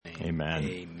Amen.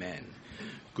 Amen.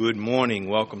 Good morning.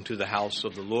 Welcome to the house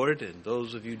of the Lord. And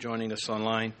those of you joining us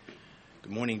online,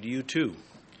 good morning to you too.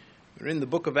 We're in the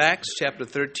book of Acts, chapter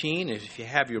 13. If you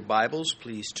have your Bibles,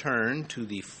 please turn to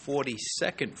the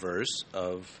 42nd verse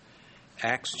of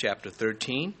Acts chapter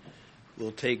 13.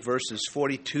 We'll take verses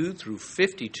 42 through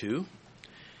 52.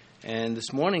 And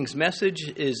this morning's message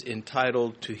is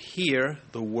entitled, To Hear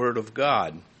the Word of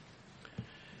God.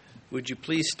 Would you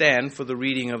please stand for the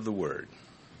reading of the Word,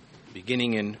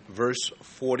 beginning in verse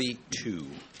 42.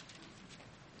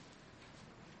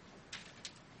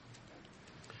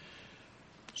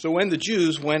 So when the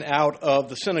Jews went out of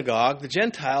the synagogue, the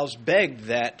Gentiles begged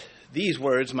that these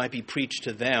words might be preached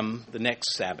to them the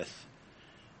next Sabbath.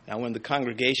 Now when the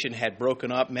congregation had broken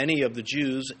up, many of the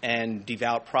Jews and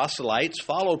devout proselytes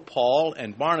followed Paul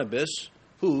and Barnabas,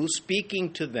 who,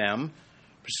 speaking to them,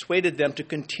 persuaded them to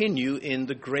continue in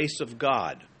the grace of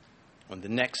God. On the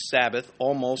next Sabbath,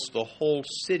 almost the whole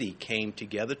city came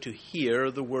together to hear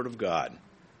the word of God.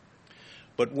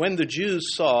 But when the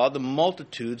Jews saw the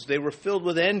multitudes, they were filled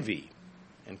with envy,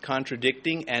 and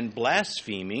contradicting and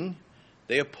blaspheming,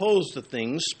 they opposed the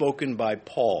things spoken by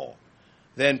Paul.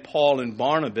 Then Paul and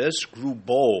Barnabas grew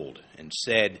bold and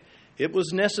said, "It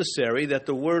was necessary that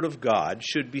the word of God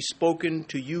should be spoken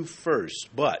to you first,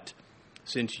 but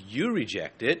since you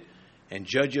reject it and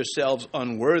judge yourselves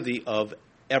unworthy of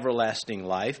everlasting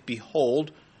life, behold,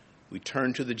 we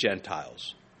turn to the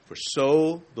Gentiles. For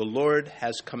so the Lord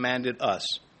has commanded us.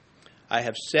 I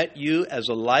have set you as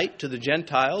a light to the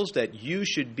Gentiles, that you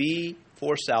should be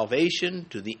for salvation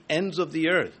to the ends of the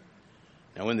earth."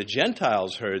 Now when the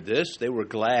Gentiles heard this, they were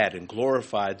glad and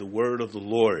glorified the word of the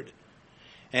Lord.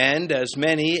 And as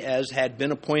many as had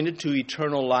been appointed to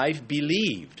eternal life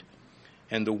believed.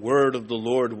 And the word of the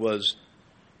Lord was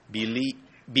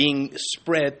being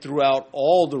spread throughout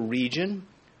all the region.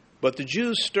 But the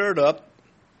Jews stirred up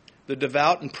the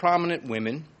devout and prominent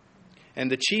women, and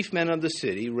the chief men of the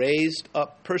city raised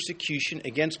up persecution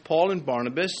against Paul and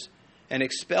Barnabas and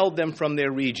expelled them from their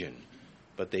region.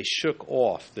 But they shook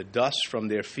off the dust from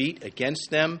their feet against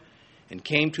them and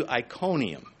came to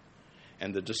Iconium.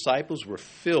 And the disciples were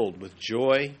filled with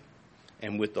joy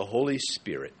and with the Holy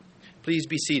Spirit. Please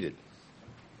be seated.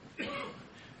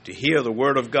 To hear the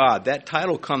word of God. That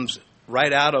title comes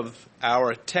right out of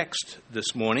our text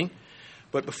this morning.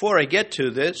 But before I get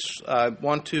to this, I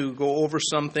want to go over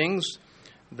some things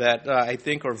that I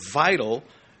think are vital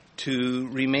to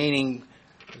remaining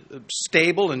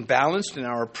stable and balanced in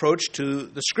our approach to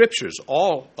the Scriptures,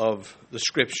 all of the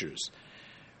Scriptures.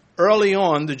 Early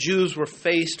on, the Jews were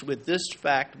faced with this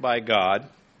fact by God,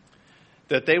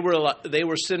 that they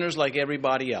were sinners like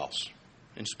everybody else.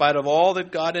 In spite of all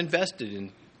that God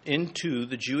invested into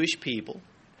the Jewish people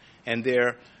and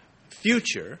their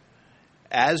future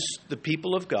as the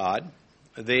people of God,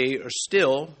 they are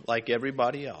still like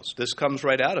everybody else. This comes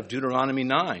right out of Deuteronomy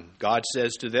 9. God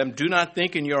says to them, "Do not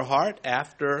think in your heart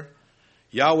after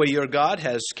Yahweh your God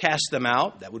has cast them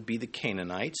out," that would be the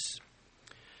Canaanites,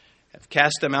 "have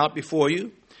cast them out before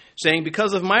you, saying,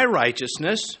 because of my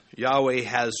righteousness, Yahweh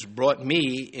has brought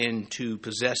me in to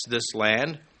possess this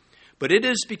land. But it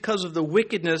is because of the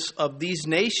wickedness of these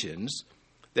nations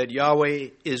that Yahweh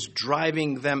is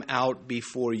driving them out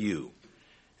before you."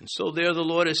 And so there the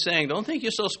Lord is saying, don't think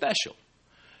you're so special.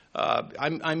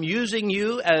 I'm using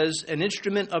you as an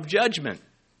instrument of judgment.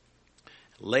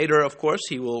 Later, of course,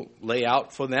 he will lay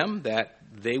out for them that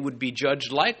they would be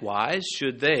judged likewise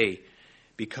should they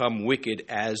become wicked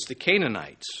as the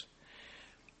Canaanites.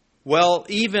 Well,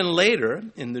 even later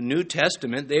in the New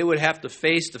Testament, they would have to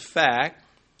face the fact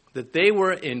that they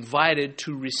were invited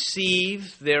to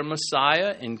receive their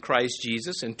Messiah in Christ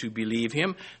Jesus and to believe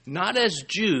him, not as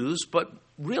Jews, but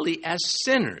really as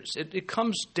sinners. It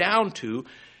comes down to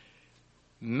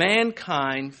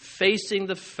mankind facing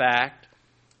the fact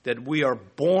that we are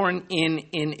born in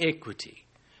iniquity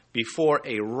before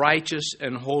a righteous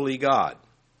and holy God.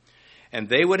 And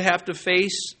they would have to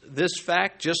face this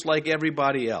fact just like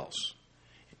everybody else.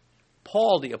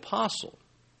 Paul the Apostle,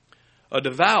 a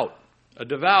devout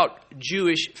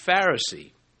Jewish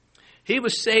Pharisee, he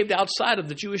was saved outside of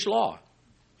the Jewish law.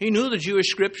 He knew the Jewish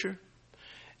Scripture,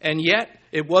 and yet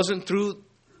it wasn't through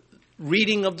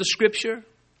reading of the Scripture,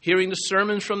 hearing the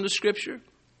sermons from the Scripture,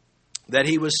 that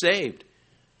he was saved.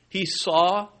 He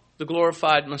saw the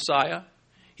glorified Messiah.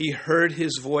 He heard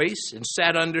his voice and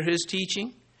sat under his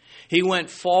teaching. He went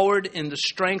forward in the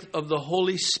strength of the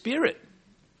Holy Spirit,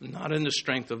 not in the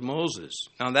strength of Moses.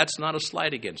 Now, that's not a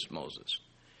slight against Moses.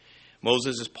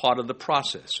 Moses is part of the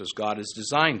process as God has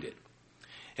designed it.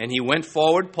 And he went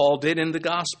forward, Paul did, in the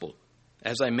gospel,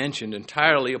 as I mentioned,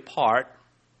 entirely apart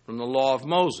from the law of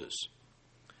Moses,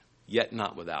 yet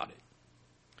not without it.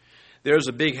 There's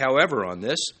a big however on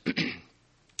this.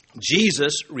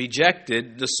 Jesus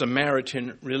rejected the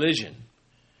Samaritan religion.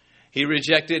 He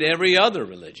rejected every other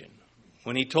religion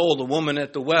when he told the woman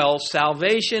at the well,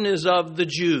 salvation is of the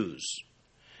Jews.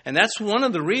 And that's one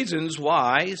of the reasons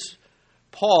why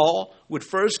Paul would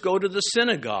first go to the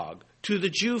synagogue, to the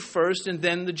Jew first and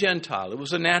then the Gentile. It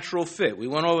was a natural fit. We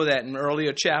went over that in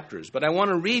earlier chapters. But I want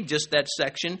to read just that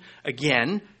section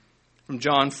again from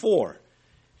John 4.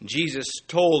 Jesus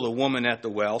told the woman at the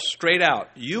well straight out,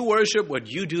 you worship what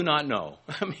you do not know.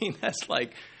 I mean, that's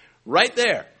like right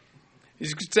there.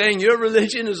 He's saying your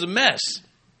religion is a mess.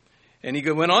 And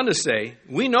he went on to say,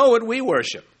 we know what we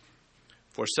worship,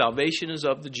 for salvation is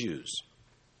of the Jews.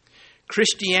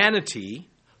 Christianity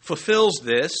fulfills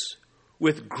this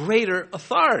with greater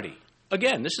authority.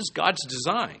 Again, this is God's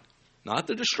design. Not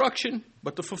the destruction,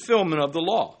 but the fulfillment of the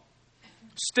law.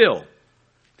 Still,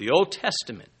 the Old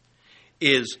Testament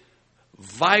is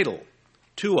vital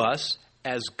to us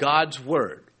as God's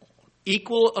Word.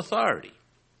 Equal authority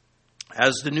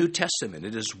as the New Testament.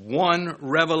 It is one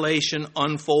revelation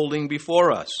unfolding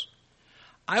before us.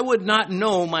 I would not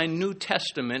know my New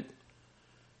Testament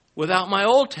without my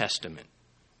Old Testament.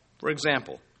 For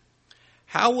example,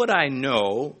 how would I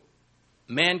know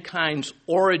mankind's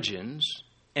origins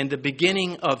and the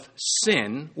beginning of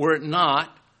sin were it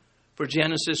not for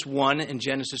Genesis 1 and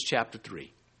Genesis chapter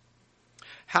 3?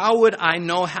 How would I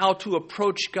know how to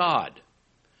approach God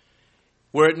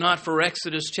were it not for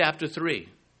Exodus chapter 3,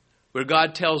 where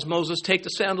God tells Moses, take the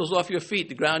sandals off your feet,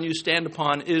 the ground you stand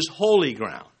upon is holy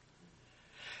ground?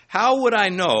 How would I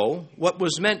know what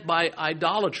was meant by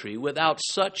idolatry without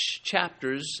such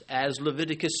chapters as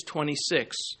Leviticus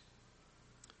 26?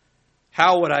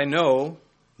 How would I know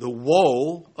the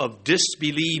woe of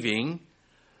disbelieving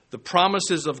the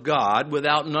promises of God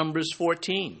without Numbers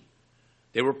 14?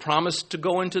 They were promised to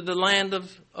go into the land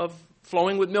of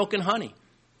flowing with milk and honey.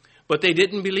 But they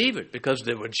didn't believe it because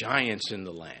there were giants in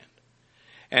the land.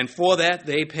 And for that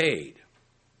they paid.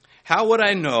 How would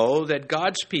I know that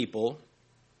God's people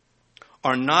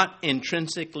are not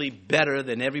intrinsically better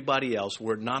than everybody else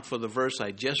were it not for the verse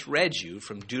I just read you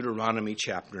from Deuteronomy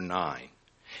chapter 9?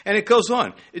 And it goes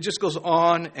on. It just goes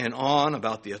on and on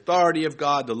about the authority of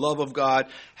God, the love of God.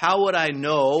 How would I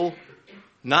know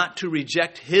not to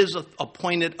reject his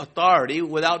appointed authority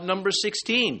without number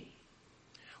 16,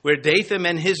 where Dathan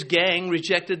and his gang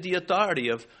rejected the authority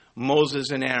of Moses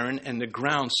and Aaron, and the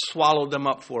ground swallowed them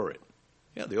up for it?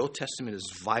 Yeah, the Old Testament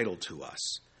is vital to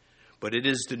us, but it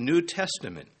is the New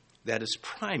Testament that is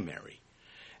primary,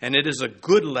 and it is a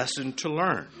good lesson to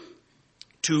learn,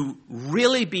 to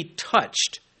really be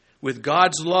touched with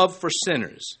God's love for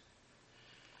sinners.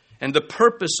 And the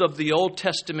purpose of the Old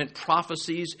Testament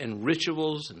prophecies and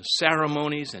rituals and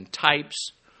ceremonies and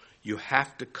types, you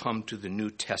have to come to the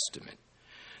New Testament.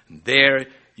 And there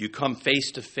you come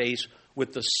face to face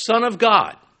with the Son of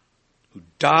God who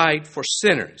died for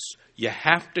sinners. You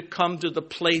have to come to the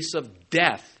place of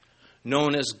death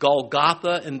known as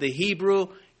Golgotha in the Hebrew,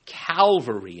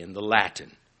 Calvary in the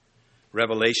Latin.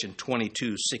 Revelation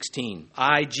 22:16.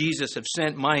 I, Jesus, have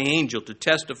sent my angel to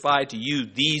testify to you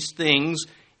these things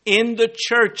in the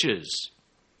churches.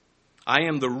 I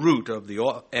am the root of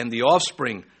and the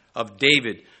offspring of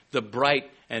David, the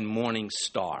bright and morning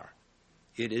star.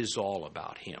 It is all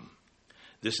about him.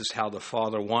 This is how the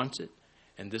Father wants it,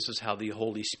 and this is how the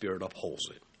Holy Spirit upholds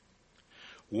it.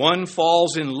 One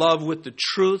falls in love with the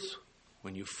truth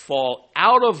when you fall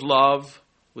out of love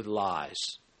with lies.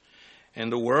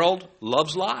 And the world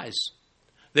loves lies.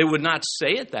 They would not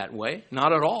say it that way,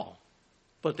 not at all,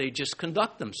 but they just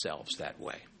conduct themselves that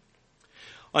way.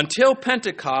 Until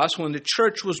Pentecost, when the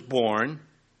church was born,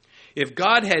 if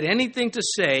God had anything to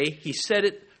say, he said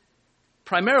it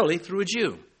primarily through a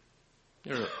Jew.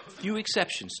 There are a few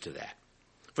exceptions to that.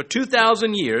 For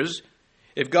 2,000 years,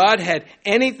 if God had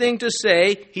anything to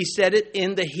say, he said it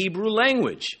in the Hebrew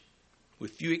language,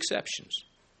 with few exceptions.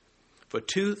 For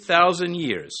 2,000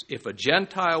 years, if a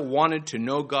Gentile wanted to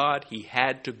know God, he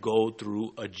had to go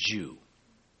through a Jew.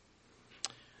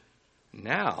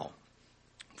 Now,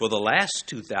 for the last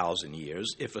 2,000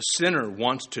 years, if a sinner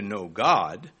wants to know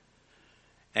God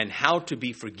and how to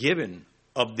be forgiven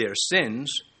of their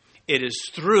sins, it is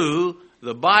through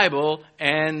the Bible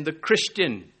and the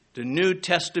Christian, the New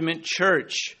Testament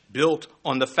church, built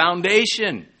on the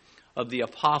foundation of the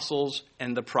apostles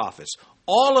and the prophets.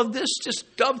 All of this just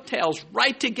dovetails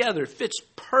right together, fits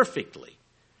perfectly.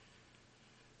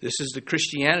 This is the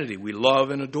Christianity we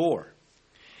love and adore.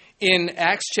 In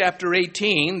Acts chapter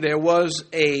 18, there was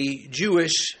a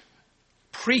Jewish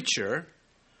preacher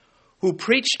who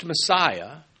preached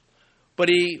Messiah, but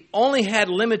he had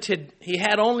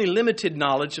only limited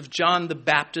knowledge of John the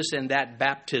Baptist and that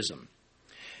baptism.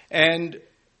 And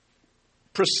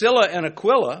Priscilla and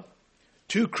Aquila,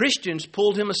 two Christians,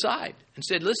 pulled him aside and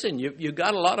said, listen, you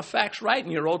got a lot of facts right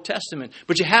in your Old Testament,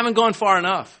 but you haven't gone far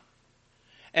enough.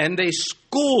 And they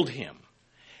schooled him.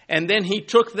 And then he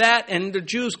took that, and the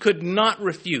Jews could not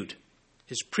refute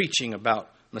his preaching about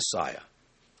Messiah.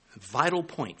 A vital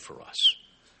point for us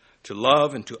to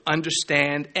love and to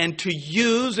understand and to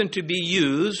use and to be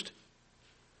used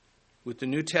with the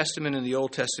New Testament and the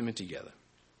Old Testament together.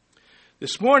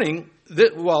 This morning,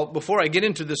 before I get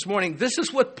into this morning, this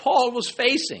is what Paul was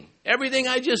facing. Everything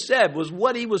I just said was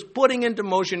what he was putting into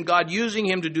motion, God using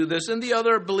him to do this, and the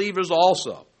other believers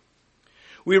also.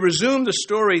 We resume the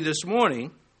story this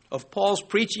morning of Paul's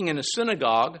preaching in a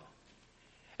synagogue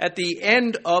at the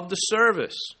end of the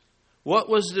service. What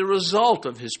was the result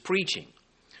of his preaching?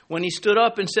 When he stood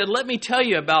up and said, let me tell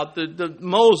you about the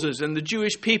Moses and the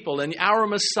Jewish people and our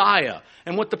Messiah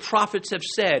and what the prophets have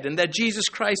said and that Jesus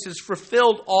Christ has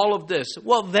fulfilled all of this.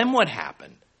 Well, then what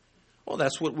happened? Well,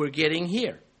 that's what we're getting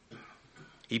here.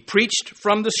 He preached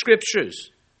from the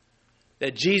Scriptures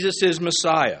that Jesus is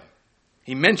Messiah.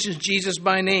 He mentions Jesus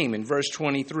by name in verse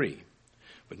 23.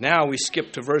 But now we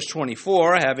skip to verse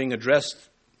 24, having addressed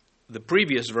the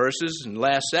previous verses in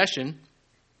last session.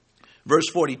 Verse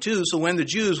 42, so when the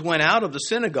Jews went out of the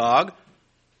synagogue,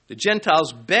 the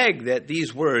Gentiles begged that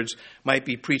these words might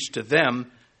be preached to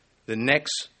them the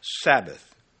next Sabbath.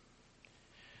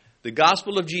 The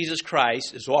gospel of Jesus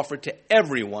Christ is offered to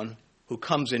everyone who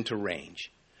comes into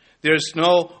range. There's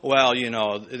no,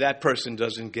 that person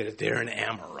doesn't get it. They're an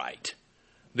Amorite.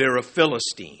 They're a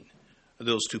Philistine.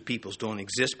 Those two peoples don't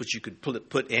exist, but you could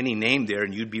put any name there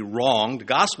and you'd be wrong. The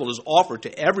gospel is offered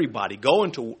to everybody. Go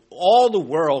into all the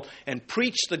world and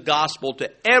preach the gospel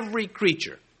to every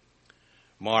creature.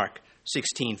 Mark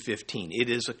 16:15.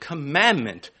 It is a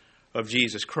commandment of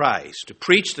Jesus Christ to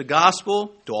preach the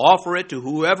gospel, to offer it to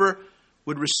whoever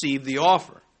would receive the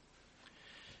offer.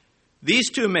 These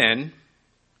two men,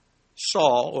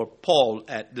 Saul, or Paul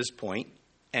at this point,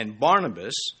 and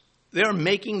Barnabas, they're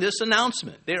making this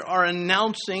announcement. They are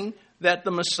announcing that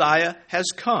the Messiah has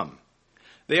come.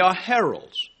 They are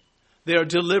heralds. They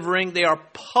are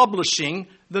publishing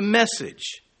the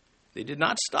message. They did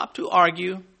not stop to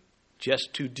argue,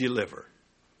 just to deliver.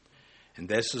 And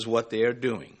this is what they are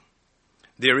doing.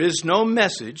 There is no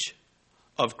message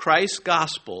of Christ's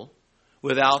gospel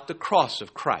without the cross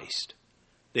of Christ.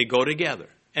 They go together.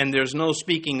 And there's no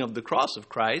speaking of the cross of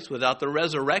Christ without the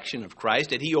resurrection of Christ,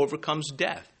 that he overcomes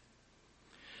death.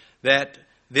 That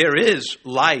there is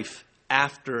life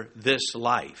after this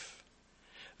life.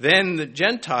 Then the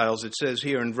Gentiles, it says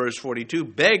here in verse 42,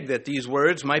 begged that these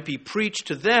words might be preached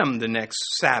to them the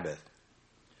next Sabbath.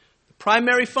 The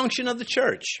primary function of the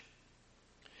church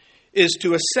is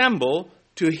to assemble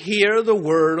to hear the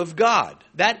word of God.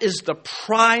 That is the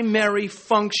primary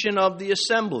function of the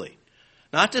assembly.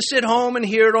 Not to sit home and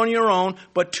hear it on your own,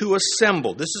 but to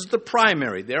assemble. This is the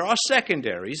primary. There are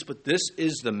secondaries, but this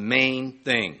is the main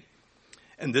thing.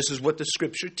 And this is what the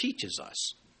Scripture teaches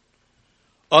us.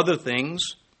 Other things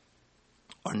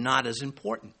are not as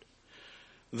important.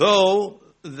 Though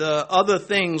the other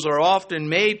things are often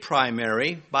made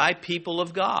primary by people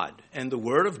of God, and the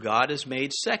Word of God is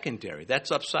made secondary.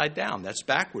 That's upside down. That's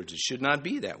backwards. It should not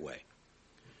be that way.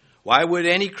 Why would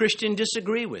any Christian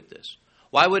disagree with this?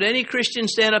 Why would any Christian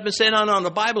stand up and say, no, the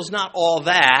Bible's not all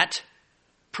that?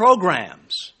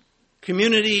 Programs,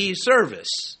 community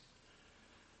service,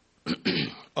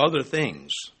 other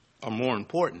things are more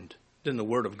important than the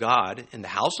Word of God in the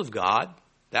house of God.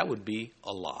 That would be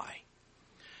a lie.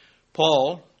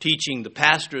 Paul, teaching the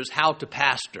pastors how to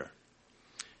pastor.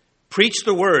 Preach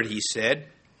the word, he said.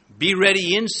 Be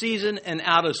ready in season and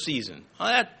out of season.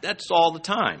 Well, that's all the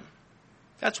time.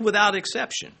 That's without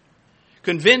exception.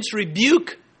 Convince,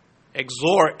 rebuke,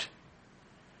 exhort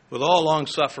with all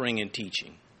long-suffering and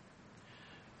teaching.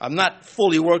 I've not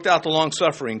fully worked out the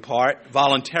long-suffering part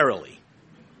voluntarily.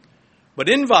 But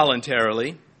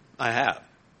involuntarily, I have.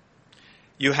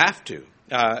 You have to.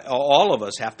 All of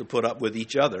us have to put up with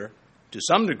each other to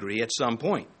some degree at some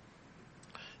point.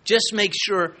 Just make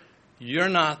sure you're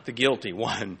not the guilty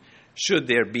one, should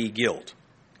there be guilt.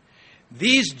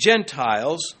 These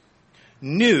Gentiles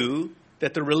knew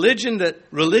that the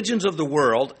religions of the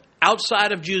world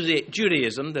outside of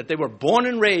Judaism, that they were born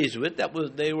and raised with,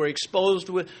 they were exposed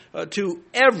to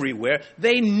everywhere,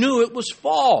 they knew it was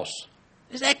false.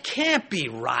 That can't be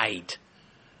right.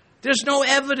 There's no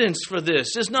evidence for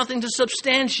this. There's nothing to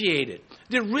substantiate it.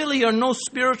 There really are no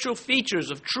spiritual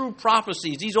features of true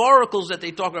prophecies. These oracles that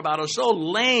they talk about are so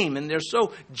lame and they're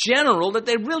so general that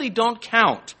they really don't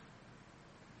count.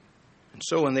 And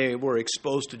so when they were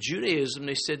exposed to Judaism,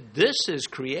 they said, this is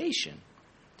creation.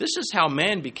 This is how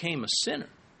man became a sinner.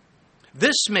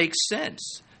 This makes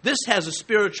sense. This has a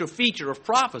spiritual feature of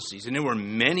prophecies. And there were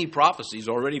many prophecies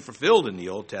already fulfilled in the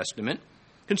Old Testament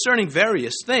concerning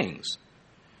various things.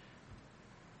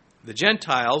 The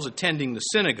Gentiles attending the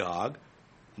synagogue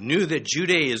knew that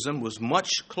Judaism was much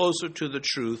closer to the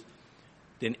truth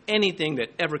than anything that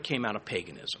ever came out of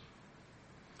paganism.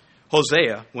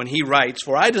 Hosea, when he writes,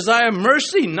 "For I desire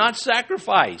mercy, not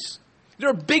sacrifice." There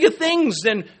are bigger things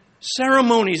than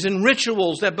ceremonies and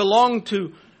rituals that belong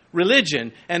to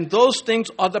religion, and those things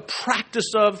are the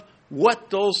practice of what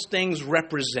those things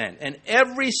represent. And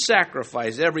every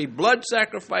sacrifice, every blood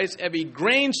sacrifice, every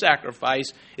grain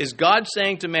sacrifice is God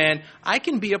saying to man, I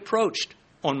can be approached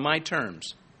on my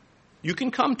terms. You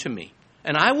can come to me,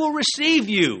 and I will receive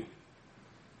you.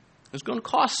 It's going to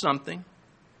cost something,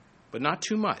 but not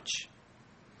too much.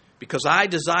 Because I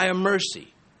desire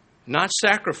mercy, not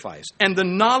sacrifice, and the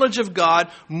knowledge of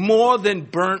God more than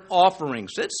burnt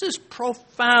offerings. This is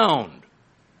profound.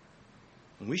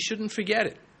 And we shouldn't forget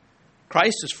it.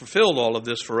 Christ has fulfilled all of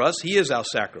this for us. He is our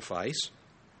sacrifice.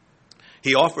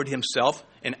 He offered himself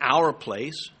in our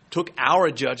place, took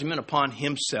our judgment upon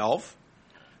himself.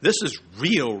 This is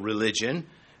real religion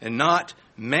and not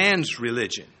man's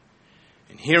religion.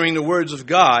 And hearing the words of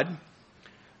God,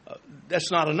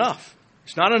 that's not enough.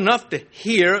 It's not enough to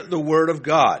hear the word of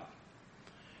God.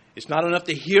 It's not enough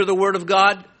to hear the word of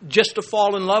God just to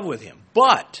fall in love with him.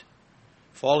 But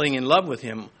falling in love with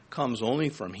him comes only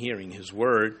from hearing his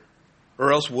word,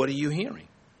 or else what are you hearing?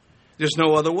 There's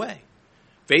no other way.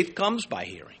 Faith comes by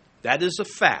hearing. That is a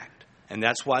fact. And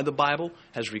that's why the Bible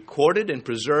has recorded and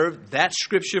preserved that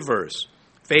scripture verse.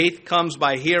 Faith comes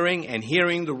by hearing, and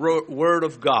hearing the word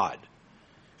of God.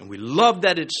 And we love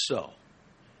that it's so.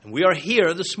 And we are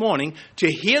here this morning to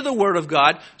hear the word of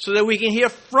God so that we can hear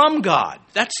from God.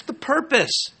 That's the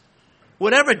purpose.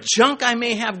 Whatever junk I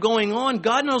may have going on,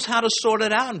 God knows how to sort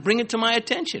it out and bring it to my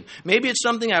attention. Maybe it's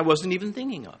something I wasn't even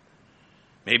thinking of.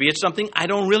 Maybe it's something I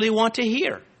don't really want to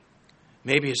hear.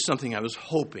 Maybe it's something I was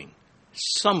hoping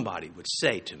somebody would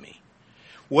say to me.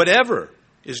 Whatever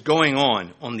is going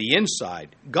on the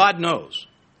inside, God knows.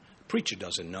 The preacher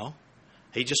doesn't know.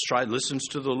 He just listens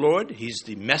to the Lord. He's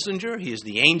the messenger. He is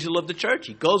the angel of the church.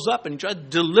 He goes up and tries to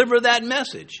deliver that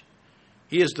message.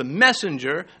 He is the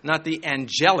messenger, not the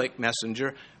angelic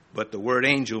messenger, but the word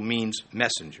angel means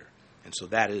messenger. And so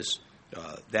that is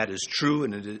true,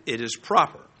 and it is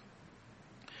proper.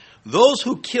 Those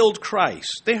who killed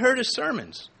Christ, they heard his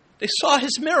sermons. They saw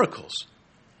his miracles.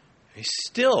 They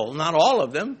still, not all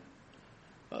of them,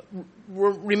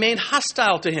 remained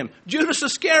hostile to him. Judas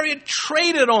Iscariot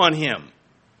traded on him.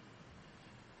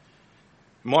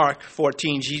 Mark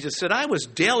 14, Jesus said, I was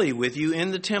daily with you in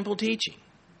the temple teaching.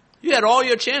 You had all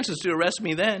your chances to arrest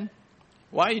me then.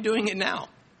 Why are you doing it now?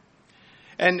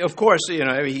 And of course,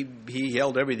 he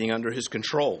held everything under his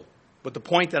control. But the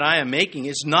point that I am making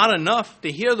is not enough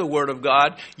to hear the word of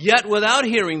God, yet without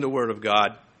hearing the word of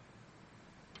God,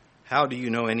 how do you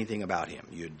know anything about him?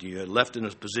 You're left in a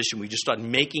position where you just start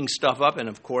making stuff up, and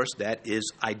of course that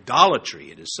is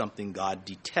idolatry. It is something God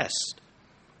detests.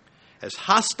 As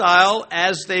hostile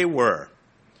as they were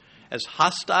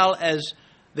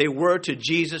to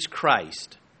Jesus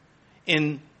Christ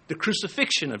in the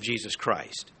crucifixion of Jesus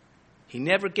Christ, he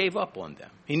never gave up on them.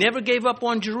 He never gave up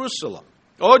on Jerusalem.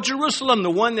 Oh, Jerusalem,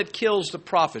 the one that kills the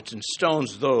prophets and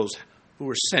stones those who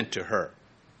were sent to her.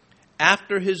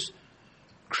 After his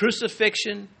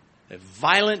crucifixion, that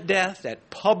violent death, that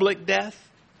public death,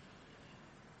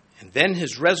 and then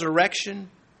his resurrection,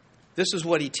 this is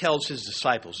what he tells his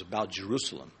disciples about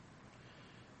Jerusalem.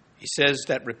 He says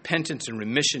that repentance and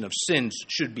remission of sins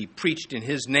should be preached in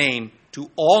his name to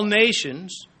all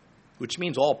nations, which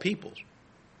means all peoples,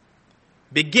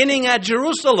 beginning at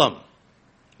Jerusalem.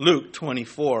 Luke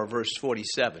 24, verse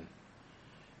 47.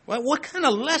 Well, what kind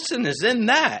of lesson is in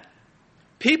that?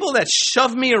 People that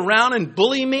shove me around and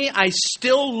bully me, I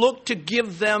still look to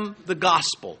give them the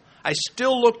gospel. I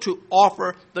still look to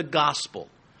offer the gospel.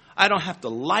 I don't have to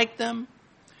like them,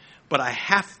 but I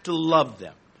have to love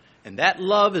them. And that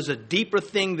love is a deeper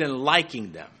thing than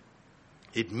liking them.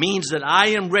 It means that I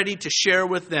am ready to share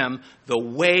with them the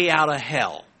way out of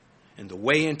hell. And the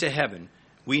way into heaven,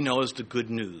 we know, is the good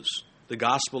news, the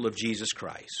gospel of Jesus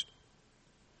Christ.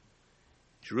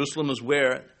 Jerusalem is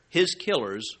where his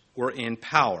killers were in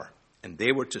power, and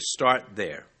they were to start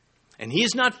there. And he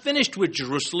is not finished with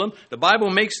Jerusalem. The Bible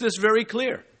makes this very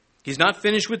clear. He's not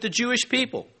finished with the Jewish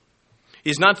people.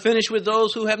 He's not finished with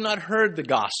those who have not heard the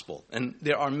gospel. And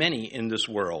there are many in this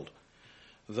world,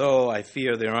 though I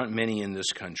fear there aren't many in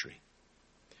this country.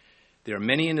 There are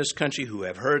many in this country who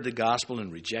have heard the gospel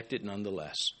and reject it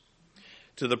nonetheless.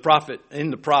 To the prophet,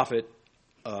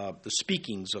 the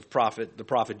speakings of the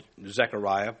prophet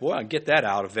Zechariah, boy, I'll get that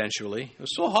out eventually. It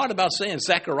was so hard about saying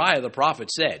Zechariah the prophet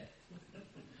said.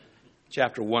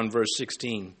 Chapter 1, verse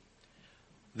 16.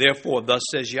 Therefore, thus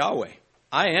says Yahweh,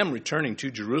 I am returning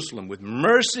to Jerusalem with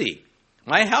mercy.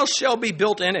 My house shall be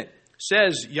built in it,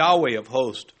 says Yahweh of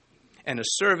hosts, and a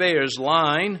surveyor's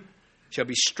line shall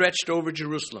be stretched over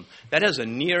Jerusalem. That has a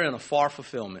near and a far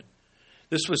fulfillment.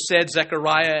 This was said,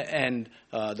 Zechariah and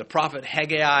the prophet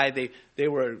Haggai, they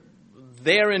were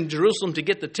there in Jerusalem to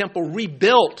get the temple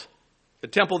rebuilt. The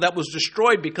temple that was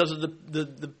destroyed because of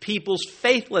the people's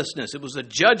faithlessness. It was a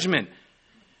judgment.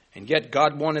 And yet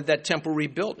God wanted that temple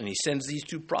rebuilt. And he sends these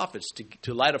two prophets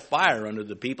to light a fire under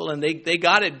the people. And they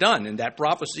got it done. And that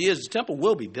prophecy is the temple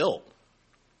will be built.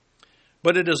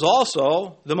 But it is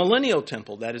also the millennial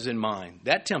temple that is in mind.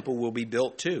 That temple will be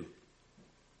built too.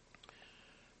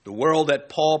 The world that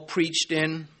Paul preached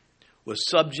in was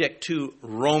subject to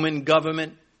Roman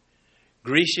government,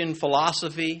 Grecian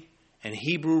philosophy, and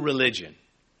Hebrew religion.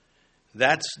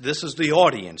 This is the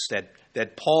audience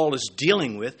that Paul is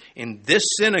dealing with in this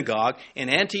synagogue in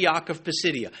Antioch of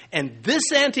Pisidia. And this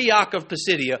Antioch of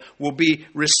Pisidia will be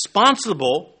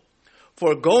responsible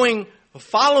for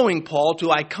following Paul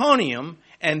to Iconium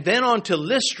and then on to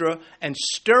Lystra and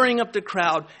stirring up the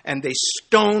crowd, and they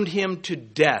stoned him to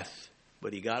death.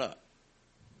 But he got up.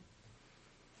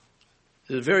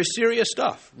 This is very serious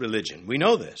stuff, religion. We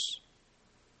know this.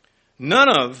 None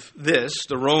of this,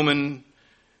 the Roman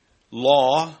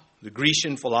law, the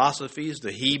Grecian philosophies,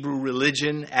 the Hebrew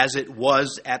religion as it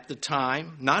was at the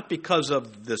time, not because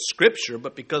of the Scripture,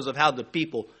 but because of how the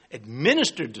people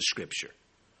administered the Scripture.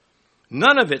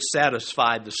 None of it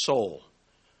satisfied the soul,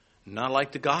 not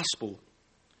like the gospel.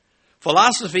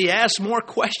 Philosophy asks more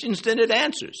questions than it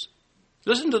answers.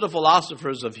 Listen to the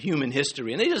philosophers of human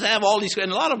history, and they just have all these,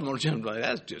 and a lot of them are just like,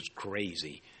 that's just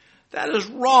crazy. That is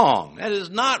wrong. That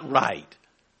is not right.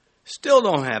 Still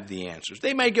don't have the answers.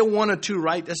 They may get one or two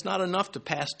right. That's not enough to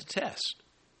pass the test.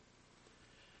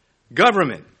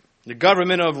 Government. The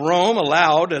government of Rome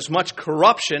allowed as much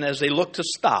corruption as they looked to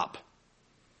stop.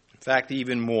 In fact,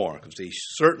 even more, because they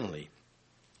certainly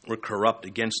were corrupt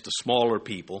against the smaller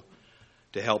people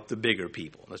to help the bigger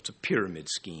people. That's a pyramid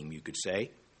scheme, you could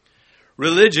say.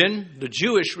 Religion, the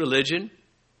Jewish religion,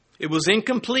 it was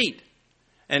incomplete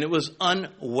and it was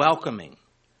unwelcoming.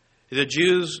 The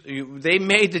Jews, they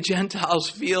made the Gentiles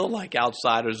feel like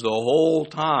outsiders the whole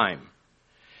time.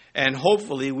 And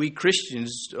hopefully we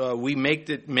Christians, we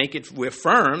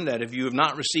affirm that if you have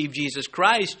not received Jesus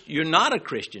Christ, you're not a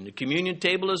Christian. The communion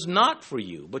table is not for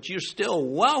you, but you're still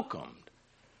welcomed.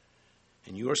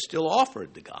 And you are still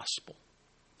offered the gospel.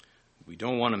 We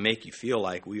don't want to make you feel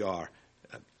like we are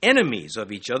enemies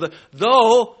of each other,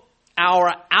 though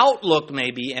our outlook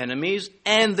may be enemies,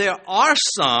 and there are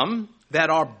some that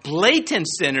are blatant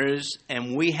sinners,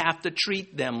 and we have to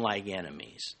treat them like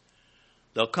enemies.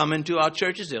 They'll come into our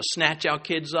churches, they'll snatch our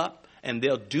kids up, and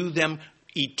they'll do them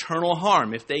eternal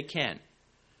harm if they can.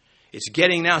 It's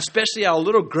getting now, especially our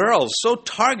little girls, so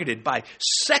targeted by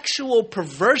sexual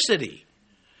perversity,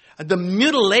 the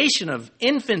mutilation of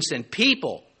infants and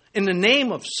people in the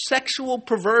name of sexual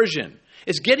perversion.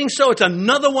 It's getting so, it's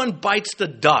another one bites the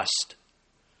dust.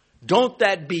 Don't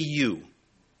that be you.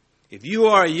 If you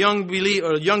are a young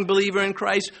believer in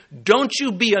Christ, don't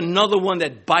you be another one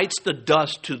that bites the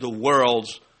dust to the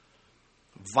world's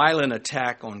violent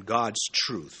attack on God's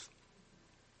truth.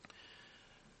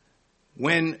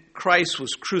 When Christ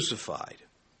was crucified,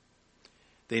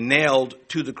 they nailed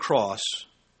to the cross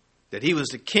that he was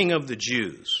the King of the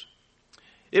Jews.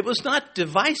 It was not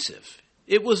divisive.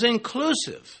 It was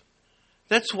inclusive.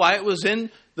 That's why it was in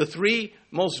the three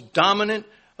most dominant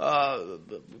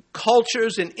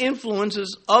cultures and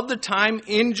influences of the time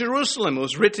in Jerusalem. It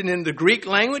was written in the Greek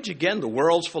language, again, the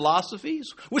world's philosophies,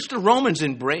 which the Romans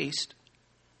embraced.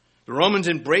 The Romans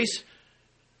embraced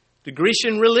the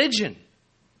Grecian religion.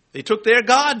 They took their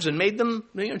gods and made them,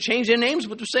 changed their names,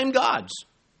 but the same gods.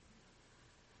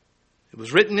 It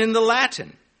was written in the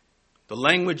Latin, the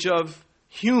language of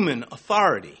human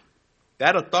authority.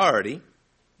 That authority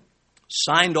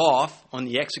signed off on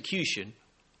the execution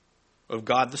of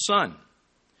God the Son.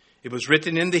 It was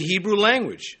written in the Hebrew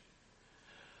language.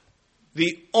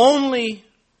 The only,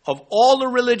 of all the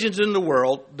religions in the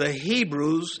world, the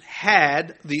Hebrews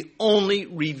had the only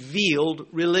revealed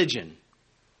religion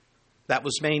that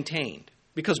was maintained.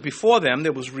 Because before them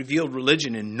there was revealed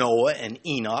religion in Noah and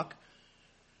Enoch.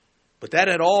 But that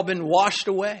had all been washed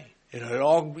away. It had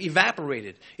all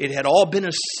evaporated. It had all been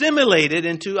assimilated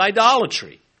into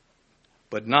idolatry.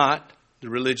 But not the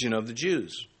religion of the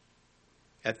Jews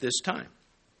at this time.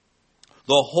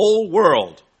 The whole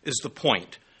world is the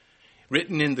point.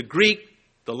 Written in the Greek,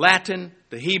 the Latin,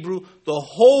 the Hebrew, the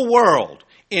whole world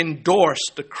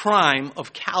endorsed the crime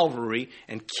of Calvary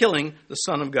and killing the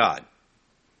Son of God.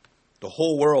 The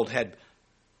whole world had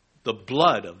the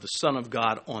blood of the Son of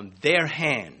God on their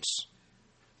hands.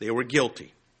 They were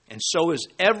guilty. And so is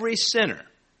every sinner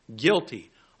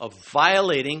guilty of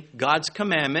violating God's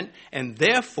commandment and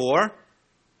therefore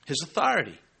his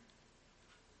authority,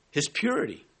 his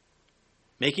purity,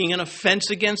 making an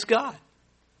offense against God.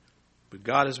 But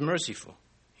God is merciful.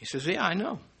 He says, yeah, I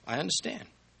know. I understand.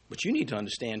 But you need to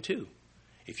understand too.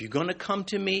 If you're going to come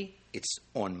to me, it's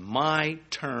on my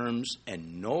terms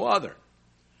and no other.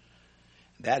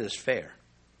 That is fair.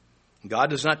 God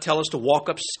does not tell us to walk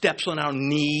up steps on our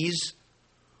knees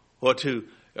or to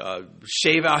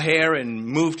shave our hair and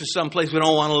move to some place we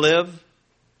don't want to live.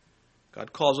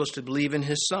 God calls us to believe in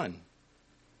his Son.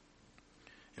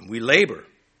 And we labor.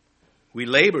 We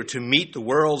labor to meet the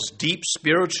world's deep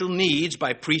spiritual needs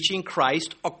by preaching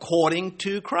Christ according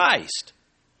to Christ,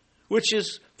 which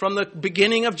is from the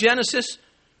beginning of Genesis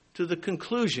to the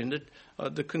conclusion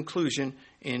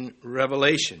in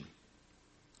Revelation.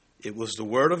 It was the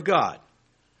Word of God,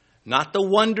 not the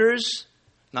wonders,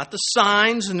 not the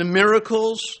signs and the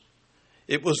miracles.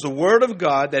 It was the Word of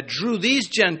God that drew these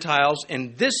Gentiles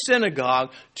in this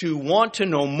synagogue to want to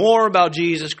know more about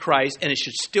Jesus Christ, and it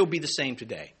should still be the same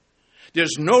today.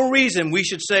 There's no reason we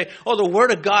should say, oh, the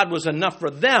Word of God was enough for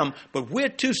them, but we're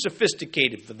too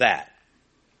sophisticated for that.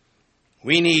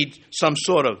 We need some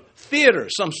sort of theater,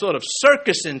 some sort of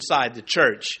circus inside the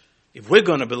church if we're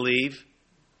going to believe.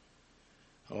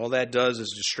 All that does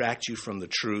is distract you from the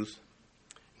truth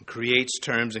and creates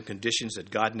terms and conditions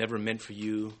that God never meant for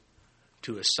you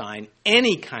to assign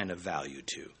any kind of value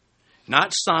to.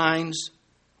 Not signs,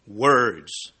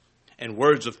 words, and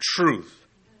words of truth.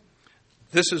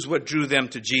 This is what drew them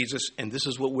to Jesus, and this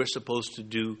is what we're supposed to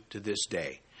do to this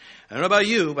day. I don't know about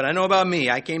you, but I know about me.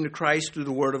 I came to Christ through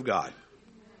the Word of God.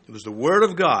 It was the Word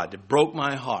of God that broke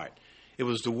my heart. It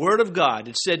was the Word of God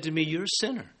that said to me, you're a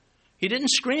sinner. He didn't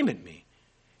scream at me.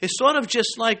 It's sort of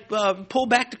just like pull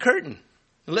back the curtain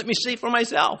and let me see for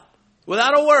myself.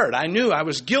 Without a word, I knew I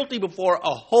was guilty before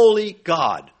a holy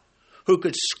God who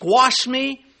could squash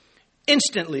me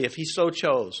instantly if he so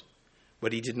chose.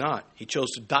 But he did not. He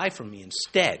chose to die for me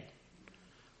instead.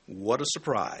 What a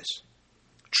surprise.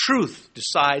 Truth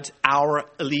decides our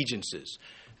allegiances.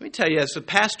 Let me tell you, as a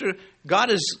pastor,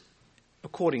 God is,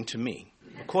 according to me,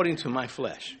 according to my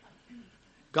flesh,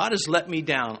 God has let me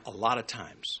down a lot of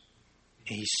times.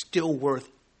 And he's still worth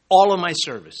all of my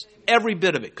service, every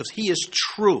bit of it, because he is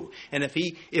true. And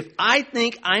if I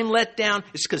think I'm let down,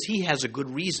 it's because he has a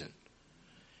good reason.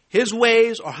 His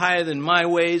ways are higher than my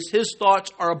ways. His thoughts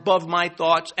are above my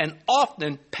thoughts, and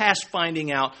often past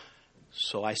finding out,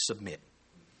 so I submit.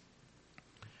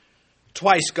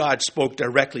 Twice God spoke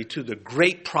directly to the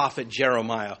great prophet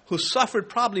Jeremiah, who suffered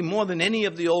probably more than any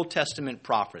of the Old Testament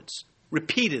prophets,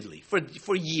 repeatedly,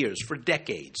 for years, for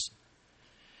decades.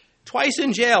 Twice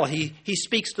in jail, he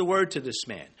speaks the word to this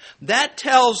man. That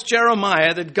tells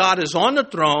Jeremiah that God is on the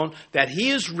throne, that he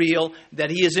is real,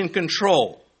 that he is in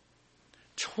control.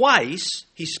 Twice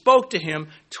he spoke to him,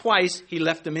 twice he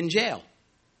left him in jail.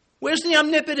 Where's the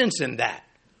omnipotence in that?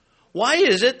 Why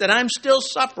is it that I'm still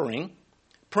suffering,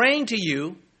 praying to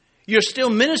you, you're still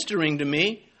ministering to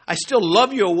me, I still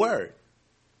love your word?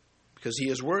 Because he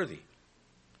is worthy.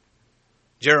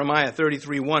 Jeremiah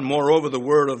 33:1, moreover, the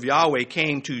word of Yahweh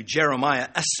came to Jeremiah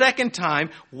a second time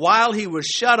while he was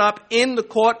shut up in the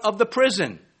court of the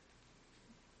prison.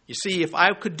 You see, if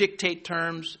I could dictate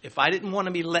terms, if I didn't want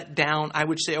to be let down, I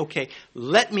would say, okay,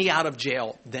 let me out of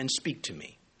jail, then speak to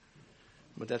me.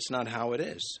 But that's not how it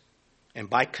is. And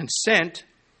by consent,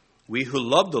 we who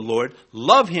love the Lord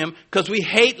love him because we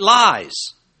hate lies.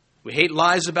 We hate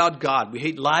lies about God. We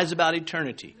hate lies about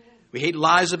eternity. We hate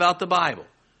lies about the Bible.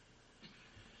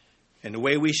 And the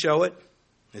way we show it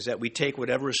is that we take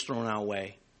whatever is thrown our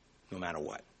way, no matter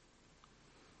what.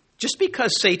 Just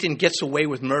because Satan gets away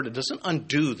with murder doesn't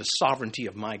undo the sovereignty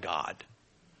of my God.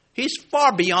 He's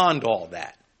far beyond all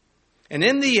that. And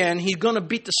in the end, he's going to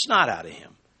beat the snot out of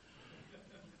him.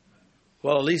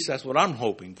 Well, at least that's what I'm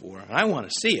hoping for. And I want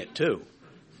to see it too.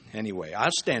 Anyway, I'll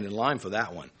stand in line for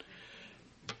that one.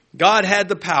 God had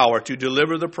the power to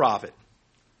deliver the prophet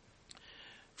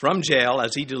from jail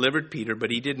as he delivered Peter, but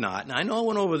he did not. And I know I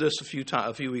went over this a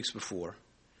few weeks before.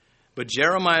 But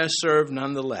Jeremiah served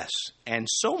nonetheless. And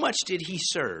so much did he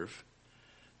serve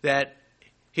that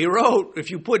he wrote, if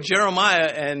you put Jeremiah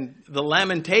and the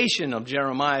lamentation of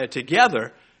Jeremiah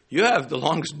together, you have the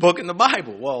longest book in the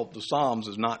Bible. Well, the Psalms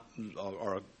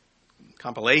are a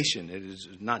compilation. It is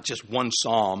not just one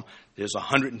psalm. There's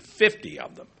 150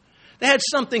 of them. They had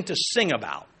something to sing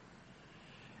about.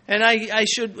 And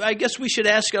I guess we should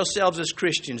ask ourselves as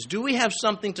Christians, do we have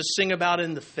something to sing about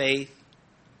in the faith?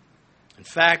 In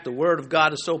fact, the Word of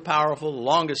God is so powerful. The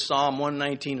longest Psalm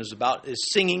 119 is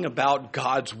singing about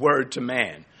God's Word to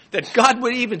man. That God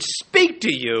would even speak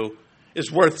to you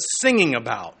is worth singing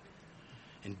about.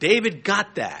 And David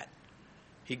got that.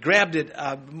 He grabbed it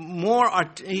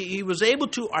he was able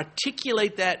to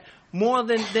articulate that more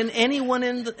than anyone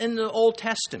in the Old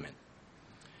Testament.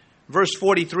 Verse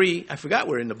 43, I forgot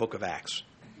we're in the book of Acts.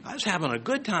 I was having a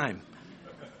good time.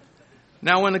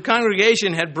 Now, when the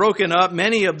congregation had broken up,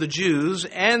 many of the Jews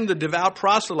and the devout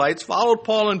proselytes followed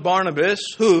Paul and Barnabas,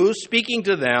 who, speaking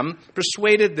to them,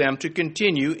 persuaded them to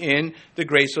continue in the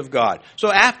grace of God.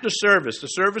 So after service, the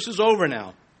service is over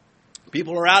now.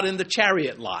 People are out in the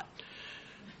chariot lot.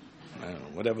 I don't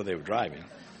know, whatever they were driving.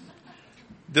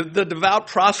 The devout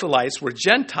proselytes were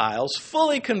Gentiles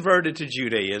fully converted to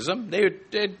Judaism.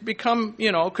 They'd become,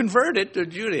 converted to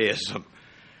Judaism.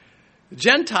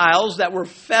 Gentiles that were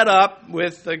fed up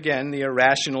with, again, the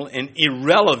irrational and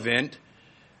irrelevant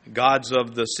gods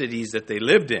of the cities that they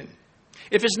lived in.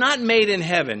 If it's not made in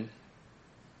heaven,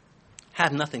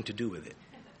 have nothing to do with it.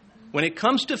 When it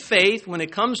comes to faith, when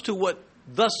it comes to what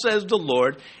thus says the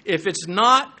Lord, if it's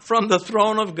not from the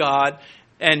throne of God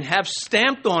and have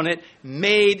stamped on it,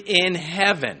 made in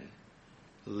heaven,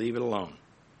 leave it alone.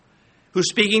 Who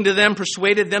speaking to them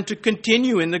persuaded them to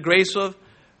continue in the grace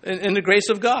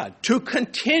of God. To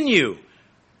continue.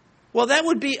 Well, that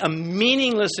would be a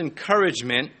meaningless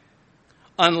encouragement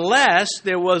unless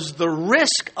there was the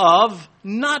risk of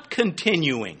not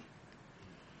continuing.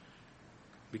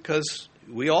 Because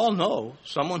we all know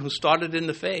someone who started in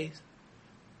the faith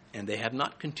and they have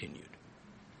not continued.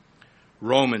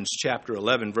 Romans chapter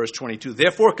 11, verse 22.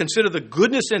 Therefore, consider the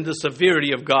goodness and the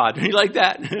severity of God. You like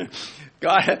that?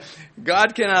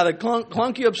 God can either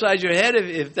clunk you upside your head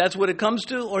if that's what it comes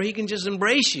to, or he can just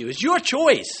embrace you. It's your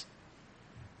choice.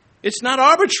 It's not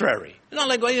arbitrary. It's not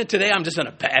like, today I'm just in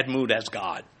a bad mood as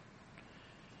God.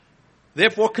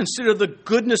 Therefore, consider the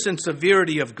goodness and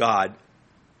severity of God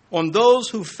on those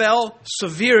who fell,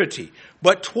 severity,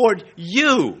 but toward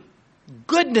you,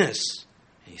 goodness.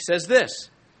 He says this,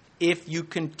 if you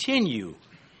continue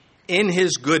in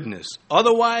his goodness.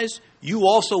 Otherwise, you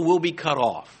also will be cut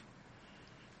off.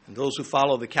 And those who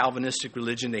follow the Calvinistic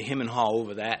religion, they hem and haw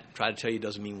over that, try to tell you it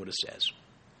doesn't mean what it says,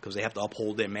 because they have to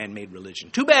uphold their man-made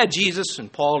religion. Too bad Jesus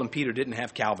and Paul and Peter didn't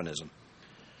have Calvinism.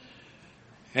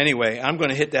 Anyway, I'm going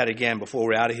to hit that again before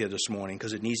we're out of here this morning,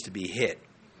 because it needs to be hit.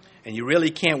 And you really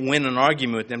can't win an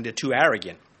argument with them. They're too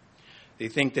arrogant. They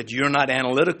think that you're not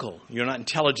analytical, you're not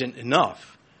intelligent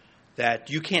enough, that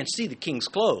you can't see the king's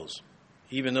clothes,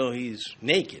 even though he's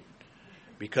naked,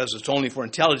 because it's only for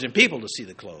intelligent people to see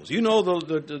the clothes. You know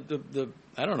the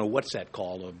I don't know what's that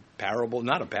called, a parable,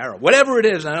 not a parable, whatever it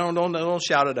is. I don't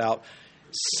shout it out.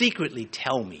 Secretly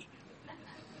tell me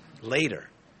later.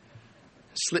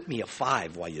 Slip me a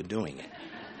 5 while you're doing it.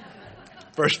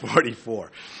 Verse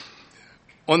 44.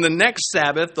 On the next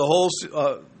Sabbath, the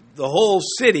whole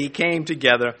city came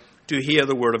together to hear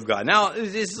the word of God. Now,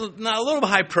 it's not a little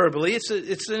hyperbole.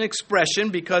 It's an expression,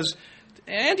 because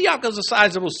Antioch was a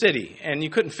sizable city, and you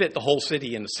couldn't fit the whole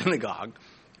city in the synagogue.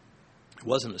 It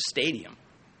wasn't a stadium.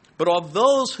 But of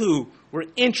those who were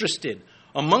interested,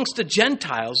 amongst the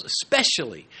Gentiles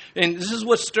especially, and this is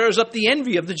what stirs up the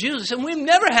envy of the Jews. They said, we've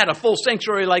never had a full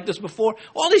sanctuary like this before.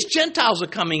 All these Gentiles are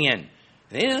coming in. And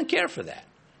they didn't care for that.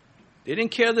 They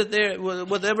didn't care that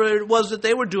whatever it was that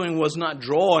they were doing was not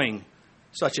drawing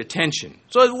such attention.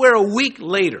 So we're a week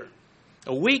later,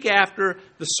 a week after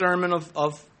the sermon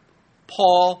of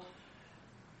Paul,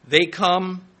 they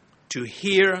come to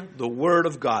hear the word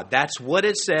of God. That's what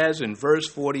it says in verse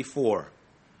 44.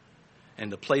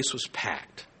 And the place was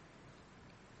packed.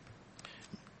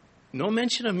 No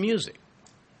mention of music,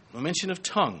 no mention of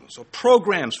tongues or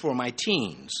programs for my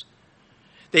teens.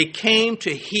 They came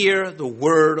to hear the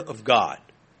word of God.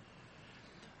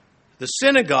 The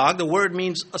synagogue, the word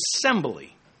means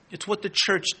assembly. It's what the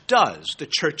church does. The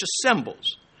church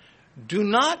assembles. do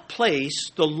not place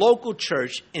the local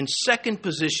church in second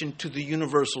position to the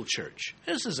universal church.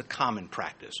 This is a common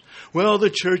practice. Well, the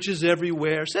church is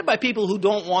everywhere. Said by people who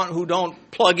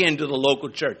don't plug into the local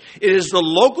church. It is the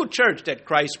local church that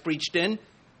Christ preached in,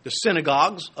 the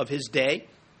synagogues of his day.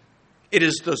 It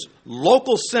is the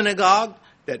local synagogue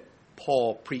that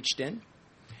Paul preached in.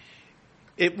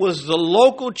 It was the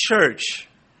local church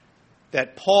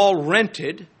that Paul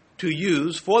rented to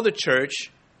use for the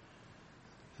church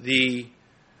the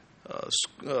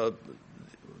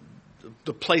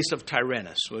place of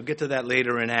Tyrannus. We'll get to that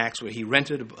later in Acts, where he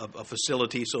rented a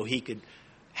facility so he could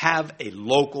have a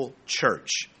local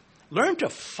church. Learn to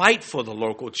fight for the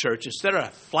local church instead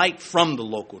of fight from the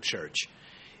local church.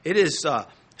 It is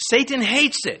Satan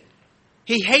hates it.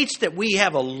 He hates that we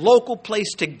have a local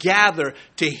place to gather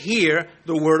to hear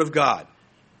the Word of God.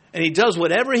 And he does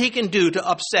whatever he can do to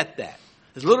upset that.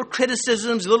 There's little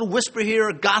criticisms, a little whisper here,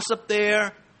 a gossip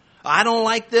there. I don't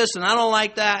like this and I don't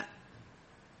like that.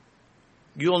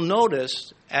 You'll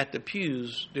notice at the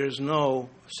pews there's no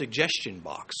suggestion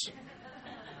box.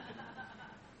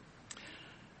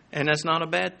 And that's not a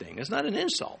bad thing. It's not an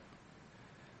insult.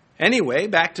 Anyway,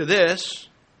 back to this.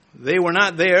 They were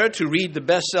not there to read the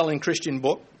best-selling Christian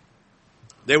book.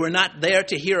 They were not there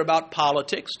to hear about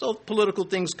politics, though political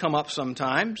things come up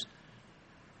sometimes.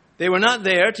 They were not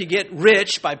there to get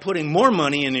rich by putting more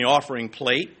money in the offering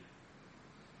plate.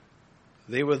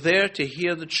 They were there to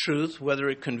hear the truth, whether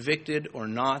it convicted or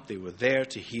not. They were there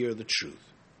to hear the truth.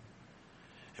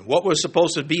 And what was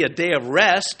supposed to be a day of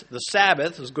rest, the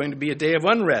Sabbath, was going to be a day of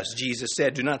unrest. Jesus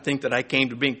said, "Do not think that I came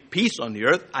to bring peace on the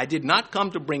earth. I did not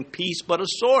come to bring peace, but a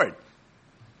sword."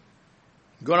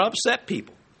 I'm going to upset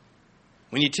people.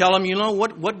 When you tell them,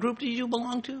 what group do you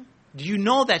belong to? Do you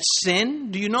know that's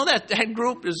sin? Do you know that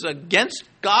group is against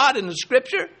God and the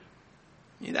Scripture?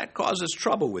 That causes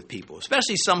trouble with people,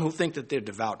 especially some who think that they're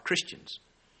devout Christians.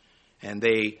 And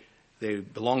they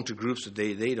belong to groups that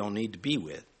they don't need to be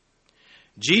with.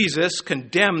 Jesus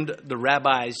condemned the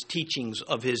rabbis' teachings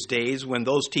of his days when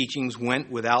those teachings went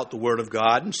without the Word of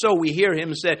God. And so we hear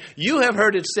him say, "You have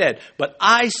heard it said, but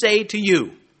I say to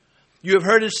you." You have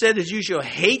heard it said that you shall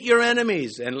hate your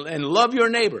enemies and love your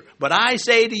neighbor. But I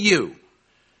say to you.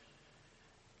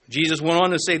 Jesus went on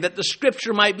to say that the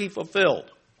Scripture might be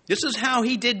fulfilled. This is how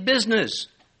he did business,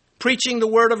 preaching the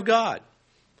Word of God.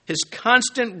 His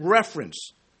constant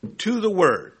reference to the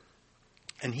Word.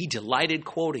 And he delighted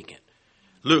quoting it.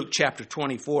 Luke chapter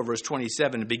 24, verse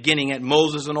 27, beginning at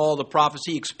Moses and all the prophets,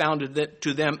 he expounded it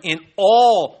to them in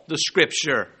all the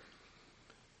Scripture,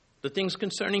 the things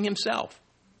concerning himself.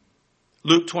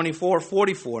 Luke 24,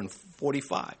 44 and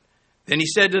 45. Then he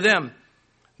said to them,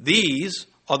 "These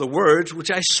are the words which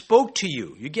I spoke to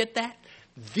you." You get that?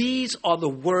 These are the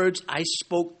words I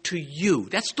spoke to you.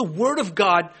 That's the Word of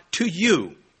God to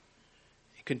you.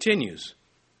 He continues,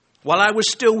 "While I was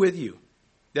still with you,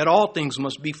 that all things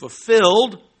must be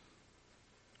fulfilled,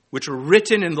 which were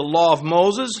written in the law of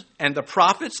Moses and the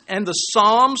prophets and the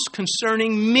Psalms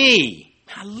concerning me."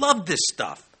 I love this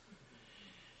stuff.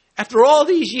 After all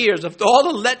these years, after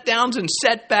all the letdowns and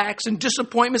setbacks and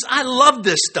disappointments, I love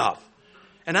this stuff.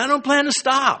 And I don't plan to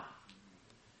stop.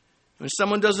 When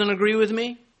someone doesn't agree with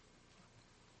me,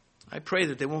 I pray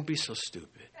that they won't be so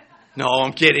stupid. No,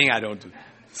 I'm kidding. I don't do.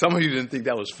 Some of you didn't think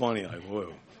that was funny. Like,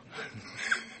 whoa.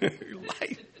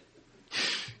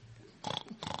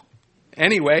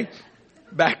 Anyway,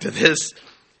 back to this.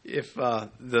 If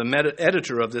the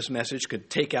editor of this message could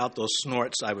take out those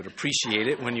snorts, I would appreciate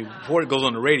it before it goes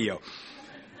on the radio.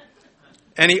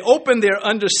 And he opened their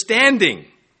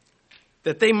understanding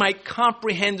that they might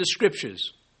comprehend the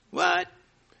Scriptures. What?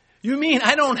 You mean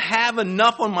I don't have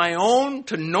enough on my own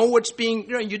to know what's being...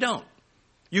 You don't.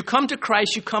 You come to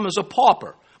Christ, you come as a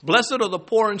pauper. Blessed are the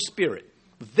poor in spirit.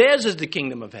 Theirs is the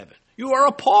kingdom of heaven. You are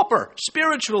a pauper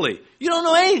spiritually. You don't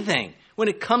know anything when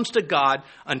it comes to God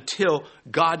until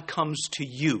God comes to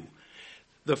you.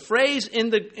 The phrase in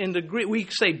the Greek, we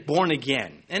say born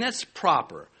again, and that's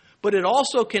proper. But it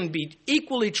also can be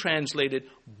equally translated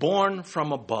born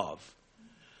from above,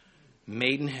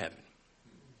 made in heaven,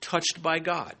 touched by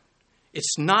God.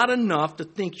 It's not enough to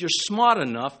think you're smart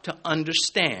enough to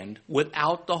understand.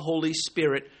 Without the Holy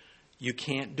Spirit, you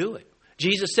can't do it.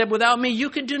 Jesus said, "Without me, you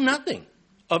can do nothing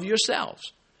of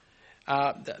yourselves."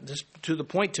 This, to the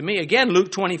point to me, again,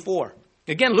 Luke 24.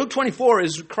 Again, Luke 24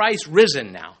 is Christ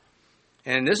risen now.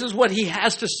 And this is what he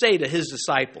has to say to his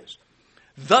disciples.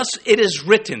 "Thus it is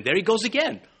written." There he goes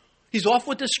again. He's off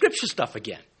with the Scripture stuff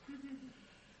again.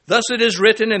 "Thus it is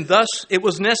written, and thus it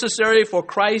was necessary for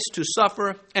Christ to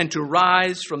suffer and to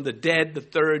rise from the dead the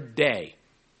third day."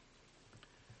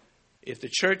 If the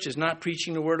church is not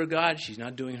preaching the Word of God, she's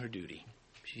not doing her duty.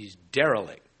 She's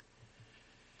derelict.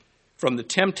 From the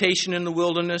temptation in the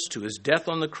wilderness to his death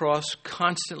on the cross,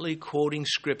 constantly quoting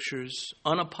scriptures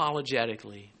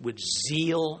unapologetically with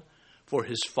zeal for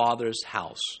his Father's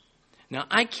house. Now,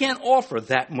 I can't offer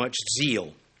that much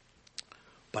zeal,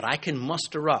 but I can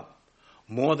muster up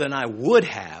more than I would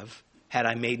have had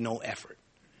I made no effort.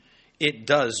 It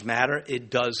does matter.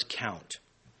 It does count.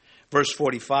 Verse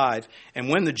 45, and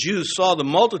when the Jews saw the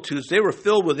multitudes, they were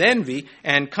filled with envy,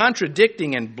 and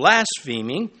contradicting and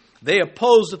blaspheming, they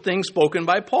opposed the things spoken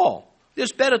by Paul.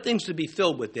 There's better things to be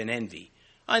filled with than envy.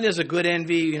 And there's a good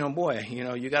envy,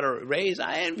 you got a raise.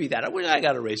 I envy that. I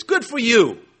got a raise. Good for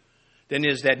you. Then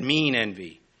there's that mean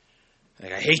envy.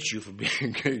 Like, I hate you for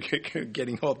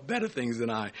getting all better things than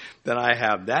I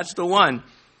have. That's the one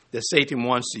that Satan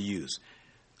wants to use.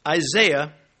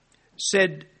 Isaiah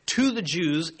said to the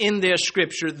Jews in their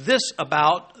scripture this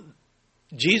about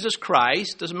Jesus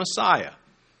Christ as Messiah.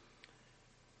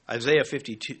 Isaiah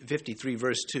 53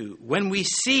 verse 2. When we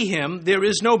see him, there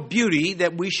is no beauty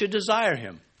that we should desire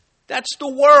him. That's the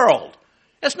world.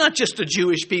 That's not just the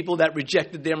Jewish people that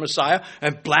rejected their Messiah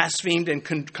and blasphemed and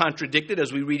contradicted,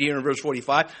 as we read here in verse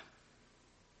 45.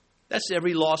 That's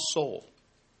every lost soul.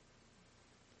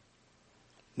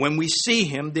 When we see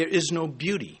him, there is no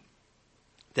beauty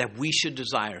that we should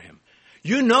desire him.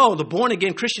 You know, the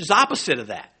born-again Christian is opposite of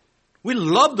that. We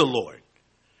love the Lord.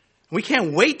 We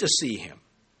can't wait to see him.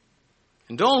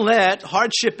 And don't let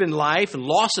hardship in life and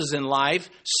losses in life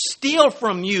steal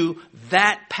from you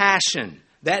that passion,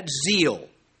 that zeal.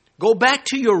 Go back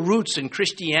to your roots in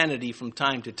Christianity from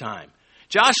time to time.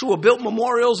 Joshua built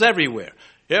memorials everywhere.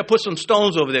 Yeah, put some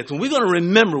stones over there. We're going to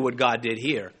remember what God did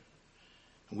here.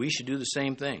 We should do the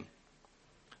same thing.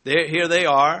 Here they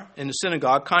are in the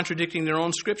synagogue contradicting their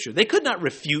own scripture. They could not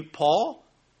refute Paul,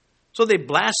 so they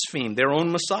blasphemed their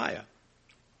own Messiah.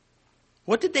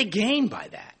 What did they gain by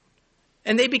that?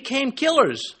 And they became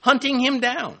killers, hunting him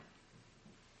down.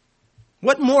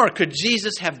 What more could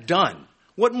Jesus have done?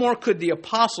 What more could the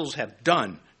apostles have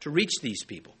done to reach these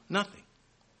people? Nothing.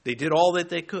 They did all that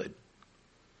they could.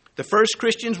 The first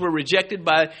Christians were rejected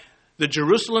by the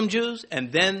Jerusalem Jews,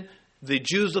 and then the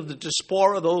Jews of the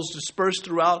diaspora, those dispersed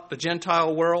throughout the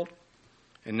Gentile world.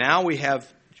 And now we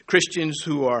have Christians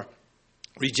who are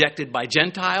rejected by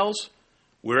Gentiles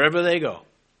wherever they go.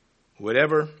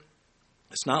 Whatever.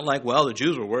 It's not like, well, the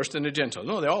Jews were worse than the Gentiles.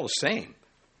 No, they're all the same.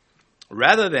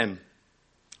 Rather than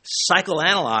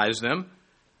psychoanalyze them,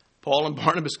 Paul and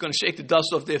Barnabas are going to shake the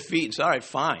dust off their feet and say, all right,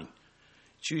 fine.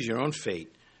 Choose your own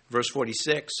fate. Verse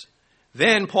 46.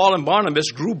 Then Paul and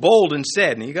Barnabas grew bold and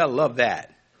said, and you got to love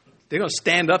that. They're going to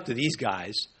stand up to these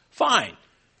guys. Fine.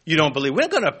 You don't believe. We're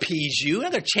not going to appease you. We're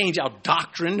not going to change our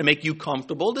doctrine to make you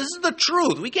comfortable. This is the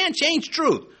truth. We can't change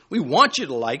truth. We want you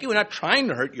to like it. We're not trying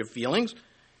to hurt your feelings.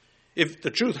 If the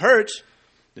truth hurts,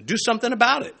 then do something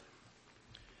about it.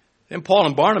 Then Paul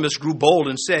and Barnabas grew bold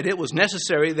and said it was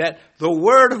necessary that the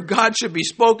word of God should be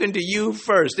spoken to you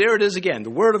first. There it is again, the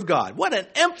word of God. What an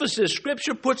emphasis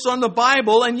Scripture puts on the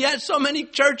Bible, and yet so many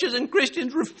churches and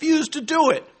Christians refuse to do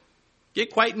it.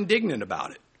 Get quite indignant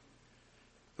about it.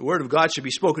 The word of God should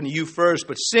be spoken to you first,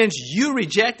 but since you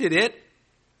rejected it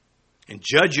and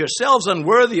judge yourselves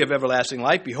unworthy of everlasting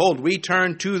life, behold, we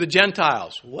turn to the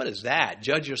Gentiles. What is that?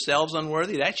 Judge yourselves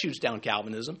unworthy? That shoots down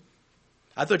Calvinism.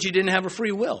 I thought you didn't have a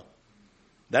free will.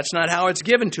 That's not how it's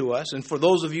given to us. And for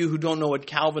those of you who don't know what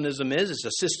Calvinism is, it's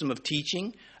a system of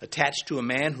teaching attached to a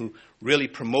man who really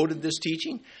promoted this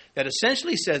teaching that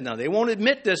essentially says, now they won't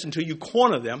admit this until you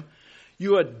corner them.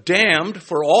 You are damned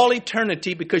for all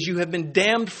eternity because you have been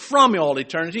damned from all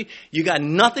eternity. You got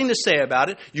nothing to say about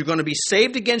it. You're going to be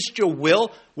saved against your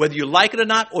will, whether you like it or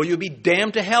not, or you'll be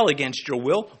damned to hell against your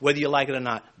will, whether you like it or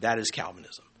not. That is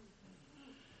Calvinism.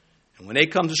 And when they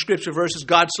come to Scripture verses,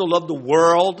 God so loved the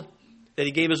world that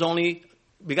he gave his only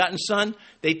begotten Son,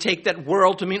 they take that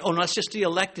world to mean, oh, no, that's just the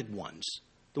elected ones,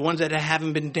 the ones that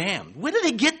haven't been damned. Where do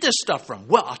they get this stuff from?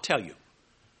 Well, I'll tell you.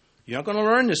 You're not going to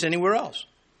learn this anywhere else.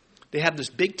 They have this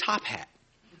big top hat.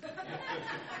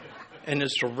 And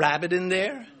there's a rabbit in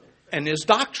there. And there's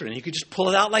doctrine. You can just pull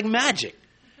it out like magic.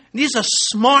 And these are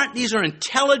smart, these are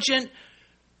intelligent,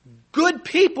 good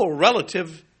people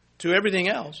relative to everything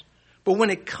else. But when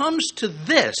it comes to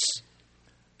this,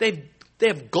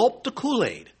 they've gulped the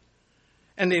Kool-Aid.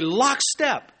 And they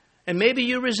lockstep. And maybe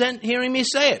you resent hearing me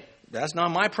say it. That's not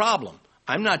my problem.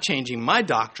 I'm not changing my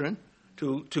doctrine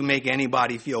to make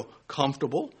anybody feel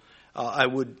comfortable.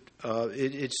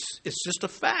 It's just a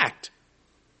fact.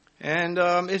 And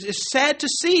it's sad to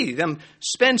see them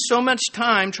spend so much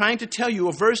time trying to tell you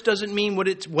a verse doesn't mean what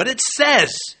it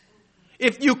says.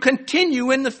 If you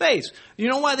continue in the faith. You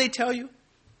know why they tell you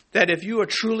that if you are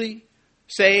truly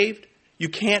saved, you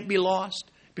can't be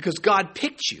lost? Because God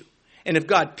picked you. And if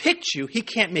God picked you, he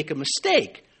can't make a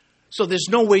mistake. So there's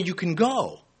no way you can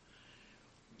go.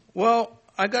 Well,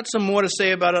 I got some more to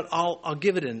say about it. I'll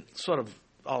give it in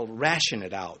I'll ration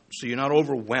it out so you're not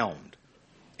overwhelmed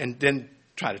and then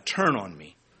try to turn on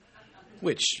me,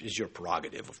 which is your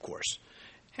prerogative, of course.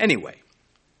 Anyway,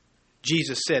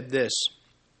 Jesus said this,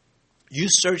 you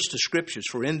search the scriptures,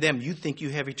 for in them you think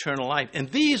you have eternal life. And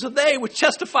these are they which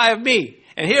testify of me.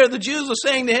 And here the Jews are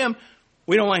saying to him,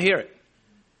 we don't want to hear it.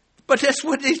 But that's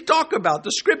what they talk about,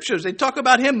 the scriptures. They talk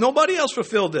about him. Nobody else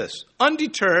fulfilled this.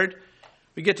 Undeterred,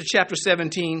 we get to chapter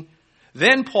 17.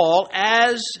 Then Paul,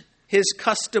 as his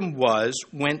custom was,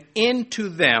 went into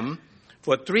them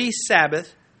for 3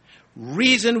 Sabbaths,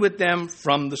 reasoned with them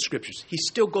from the scriptures. He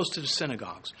still goes to the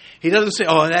synagogues. He doesn't say,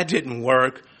 oh, that didn't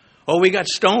work. Oh, we got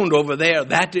stoned over there.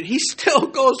 He still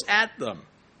goes at them.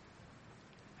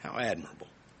 How admirable.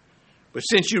 But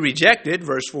since you rejected,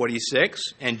 verse 46,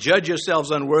 and judge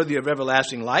yourselves unworthy of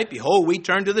everlasting life, behold, we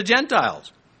turn to the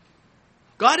Gentiles.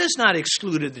 God has not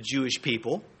excluded the Jewish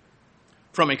people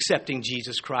from accepting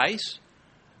Jesus Christ.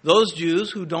 Those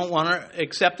Jews who don't want to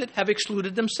accept it have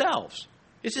excluded themselves.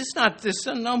 It's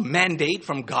no mandate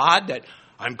from God that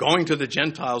I'm going to the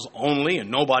Gentiles only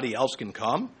and nobody else can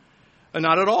come.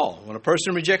 Not at all. When a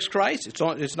person rejects Christ,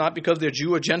 it's not because they're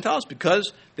Jew or Gentiles,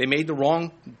 because they made the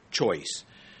wrong choice.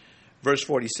 Verse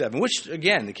 47, which,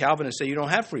 again, the Calvinists say you don't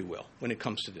have free will when it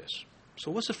comes to this.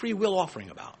 So what's the free will offering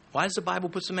about? Why does the Bible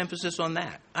put some emphasis on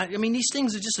that? I mean, these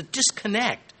things are just a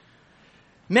disconnect.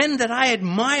 Men that I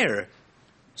admire,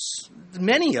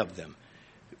 many of them,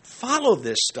 follow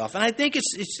this stuff. And I think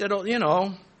it's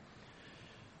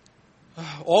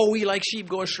all we like sheep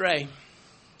go astray.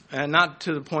 And not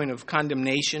to the point of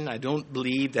condemnation. I don't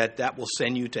believe that will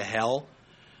send you to hell.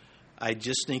 I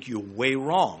just think you're way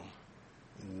wrong.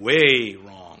 Way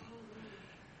wrong.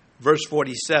 Verse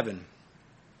 47.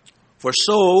 For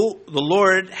so the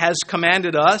Lord has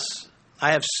commanded us,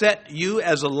 I have set you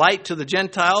as a light to the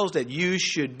Gentiles, that you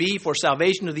should be for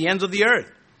salvation to the ends of the earth.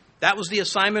 That was the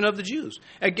assignment of the Jews.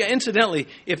 Incidentally,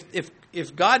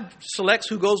 if God selects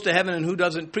who goes to heaven and who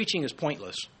doesn't, preaching is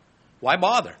pointless. Why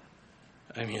bother?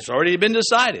 I mean, it's already been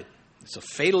decided. It's a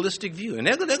fatalistic view. And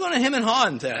they're going to hem and haw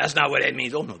and say, that's not what it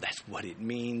means. Oh, no, that's what it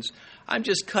means. I'm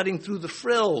just cutting through the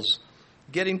frills,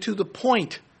 getting to the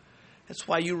point. That's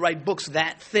why you write books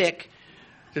that thick,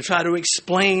 to try to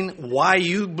explain why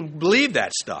you believe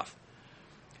that stuff.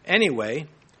 Anyway,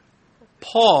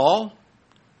 Paul,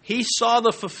 he saw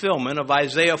the fulfillment of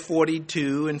Isaiah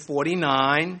 42 and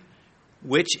 49,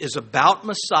 which is about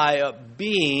Messiah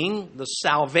being the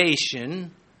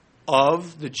salvation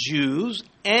of the Jews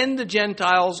and the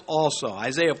Gentiles also.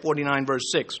 Isaiah 49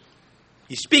 verse 6.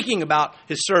 He's speaking about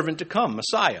his servant to come,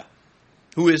 Messiah,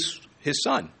 who is his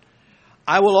son.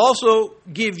 I will also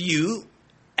give you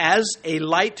as a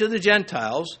light to the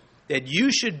Gentiles, that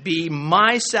you should be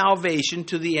my salvation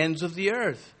to the ends of the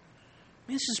earth.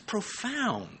 I mean, this is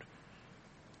profound.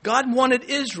 God wanted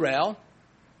Israel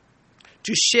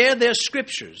to share their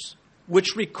scriptures,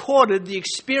 which recorded the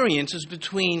experiences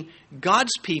between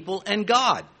God's people and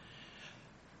God.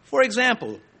 For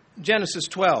example, Genesis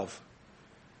 12.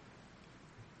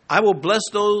 I will bless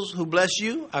those who bless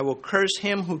you. I will curse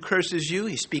him who curses you.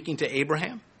 He's speaking to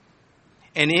Abraham.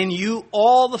 And in you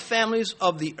all the families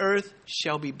of the earth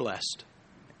shall be blessed.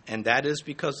 And that is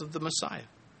because of the Messiah.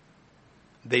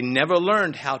 They never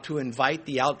learned how to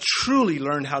truly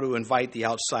learned how to invite the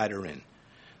outsider in.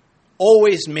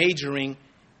 Always majoring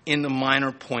in the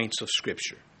minor points of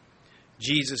Scripture.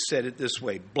 Jesus said it this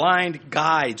way, blind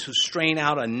guides who strain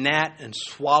out a gnat and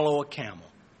swallow a camel.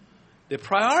 Their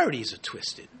priorities are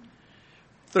twisted.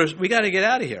 We got to get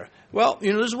out of here. Well,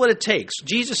 this is what it takes.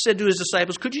 Jesus said to his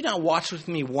disciples, could you not watch with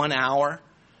me 1 hour?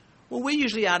 Well, we're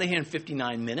usually out of here in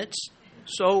 59 minutes.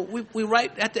 So we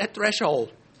right at that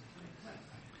threshold.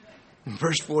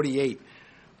 Verse 48.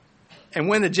 And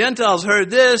when the Gentiles heard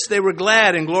this, they were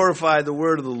glad and glorified the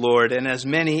word of the Lord, and as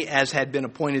many as had been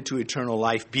appointed to eternal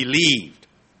life believed.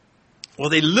 Well,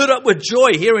 they lit up with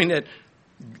joy hearing that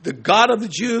the God of the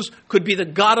Jews could be the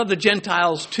God of the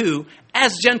Gentiles too,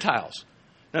 as Gentiles.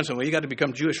 Not saying, well, you got to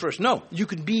become Jewish first. No, you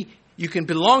can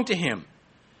belong to him.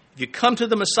 If you come to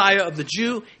the Messiah of the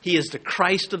Jew, he is the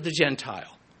Christ of the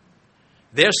Gentile,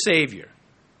 their Savior.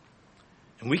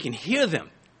 And we can hear them.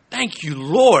 Thank you,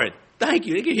 Lord. Thank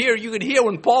you. You can hear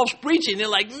when Paul's preaching, they're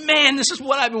like, man, this is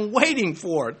what I've been waiting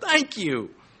for. Thank you.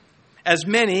 As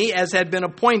many as had been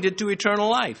appointed to eternal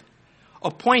life.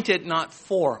 Appointed, not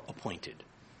foreappointed.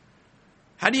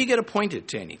 How do you get appointed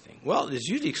to anything? Well, there's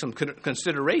usually some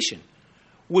consideration.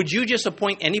 Would you just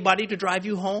appoint anybody to drive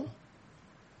you home?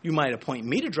 You might appoint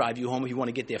me to drive you home if you want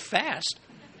to get there fast.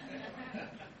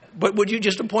 But would you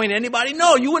just appoint anybody?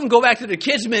 No, you wouldn't go back to the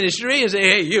kids' ministry and say,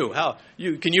 hey,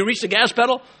 can you reach the gas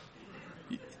pedal?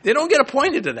 They don't get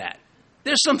appointed to that.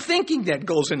 There's some thinking that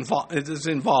is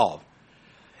involved.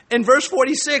 In verse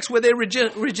 46, where they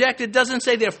reject, it doesn't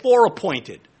say they're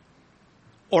foreappointed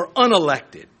or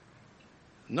unelected.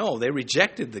 No, they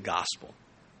rejected the gospel.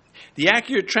 The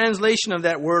accurate translation of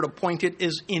that word appointed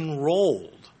is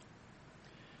enrolled.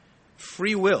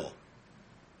 Free will.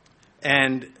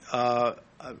 And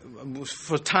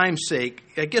for time's sake,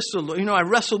 I guess, I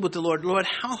wrestled with the Lord. Lord,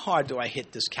 how hard do I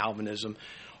hit this Calvinism?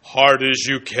 Hard as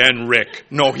you can, Rick.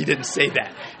 No, he didn't say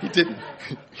that. He didn't.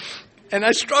 And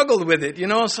I struggled with it,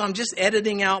 so I'm just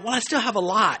editing out. Well, I still have a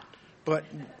lot, but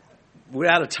we're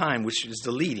out of time, which is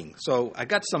deleting. So I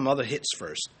got some other hits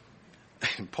first,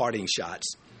 parting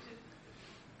shots.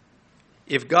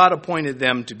 If God appointed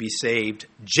them to be saved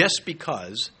just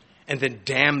because, and then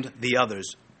damned the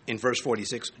others in verse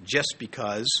 46, just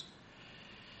because,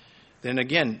 then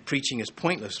again, preaching is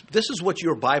pointless. This is what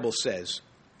your Bible says.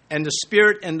 And the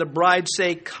Spirit and the bride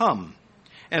say, come.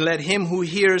 And let him who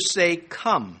hears say,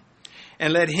 come.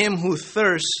 And let him who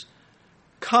thirsts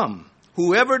come.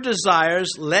 Whoever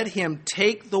desires, let him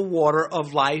take the water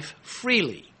of life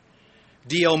freely.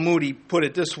 D.L. Moody put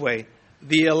it this way: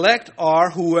 the elect are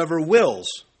whoever wills.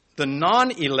 The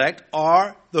non-elect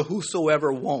are the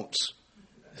whosoever won'ts.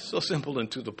 So simple and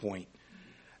to the point.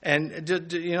 And,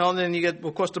 then you get,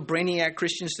 of course, the brainiac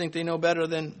Christians think they know better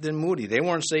than Moody. They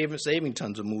weren't saving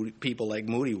tons of people like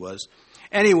Moody was.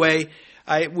 Anyway,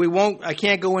 I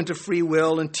can't go into free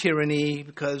will and tyranny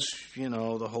because,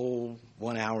 the whole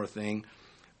 1 hour thing.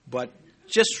 But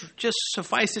just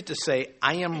suffice it to say,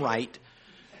 I am right.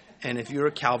 And if you're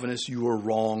a Calvinist, you are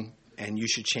wrong, and you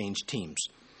should change teams.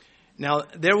 Now,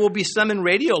 there will be some in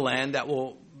Radio Land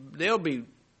they'll be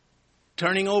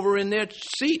turning over in their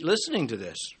seat listening to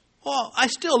this. Oh, I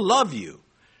still love you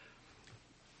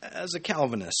as a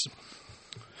Calvinist.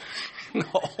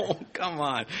 No, come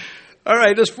on. All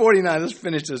right, that's 49. Let's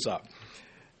finish this up.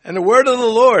 And the word of the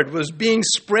Lord was being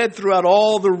spread throughout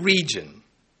all the region.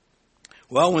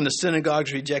 Well, when the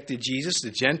synagogues rejected Jesus,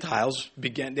 the Gentiles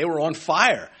they were on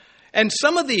fire. And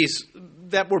some of these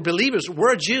that were believers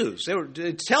were Jews.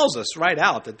 It tells us right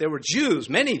out that there were Jews,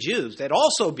 many Jews, that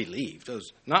also believed. It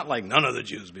was not like none of the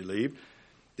Jews believed.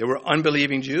 There were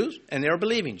unbelieving Jews and there are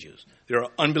believing Jews. There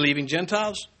are unbelieving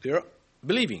Gentiles. There are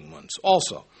believing ones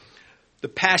also. The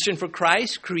passion for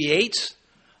Christ creates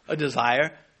a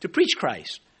desire to preach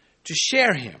Christ, to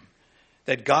share him,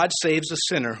 that God saves a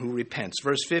sinner who repents.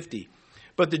 Verse 50.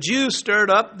 But the Jews stirred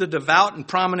up the devout and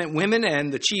prominent women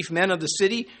and the chief men of the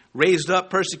city, raised up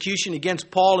persecution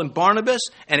against Paul and Barnabas,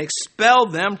 and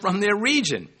expelled them from their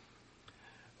region.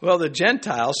 Well, the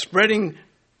Gentiles, spreading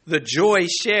the joy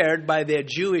shared by their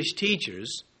Jewish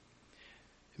teachers,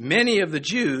 many of the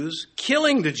Jews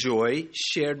killing the joy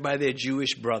shared by their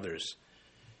Jewish brothers.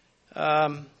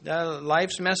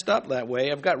 Life's messed up that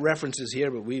way. I've got references here,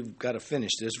 but we've got to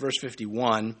finish this. Verse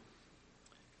 51.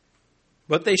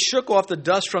 But they shook off the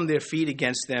dust from their feet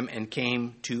against them and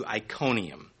came to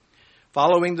Iconium,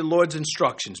 following the Lord's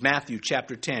instructions. Matthew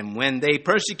chapter 10. When they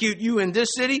persecute you in this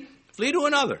city, flee to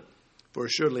another. For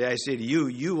assuredly I say to you,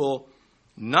 you will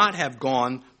not have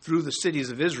gone through the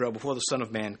cities of Israel before the Son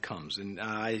of Man comes. And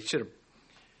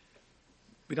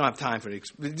we don't have time for it.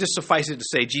 Just suffice it to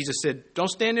say, Jesus said, don't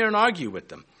stand there and argue with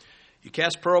them. You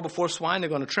cast pearl before swine, they're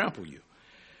going to trample you.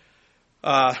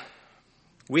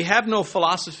 We have no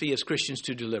philosophy as Christians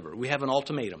to deliver. We have an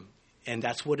ultimatum, and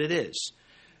that's what it is.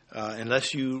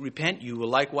 Unless you repent, you will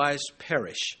likewise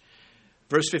perish.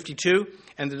 Verse 52,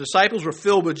 and the disciples were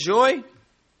filled with joy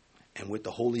and with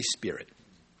the Holy Spirit.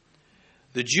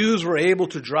 The Jews were able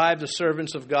to drive the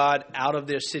servants of God out of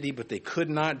their city, but they could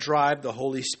not drive the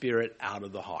Holy Spirit out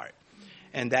of the heart.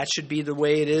 And that should be the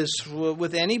way it is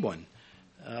with anyone.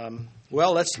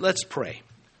 Let's pray.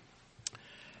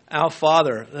 Our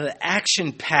Father, the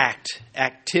action-packed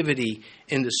activity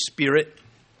in the Spirit,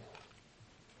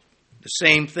 the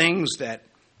same things that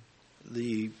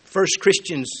the first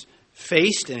Christians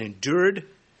faced and endured,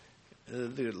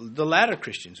 the latter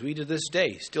Christians, we to this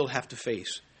day still have to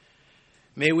face.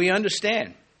 May we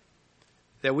understand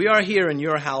that we are here in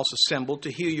your house assembled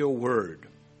to hear your word,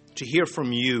 to hear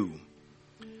from you,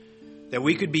 that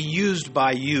we could be used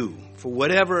by you for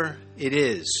whatever it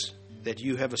is that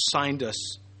you have assigned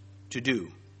us to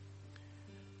do.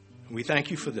 We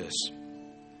thank you for this.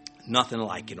 Nothing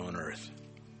like it on earth.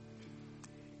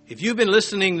 If you've been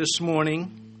listening this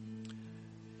morning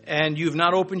and you've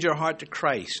not opened your heart to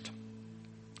Christ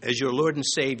as your Lord and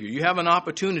Savior, you have an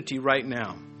opportunity right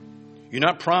now. You're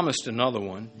not promised another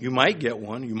one. You might get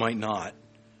one, you might not.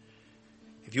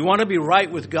 If you want to be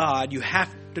right with God, you have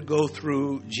to go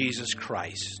through Jesus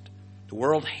Christ. The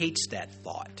world hates that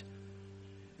thought.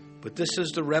 But this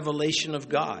is the revelation of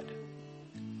God.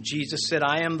 Jesus said,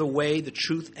 I am the way, the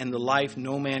truth, and the life.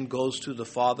 No man goes to the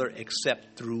Father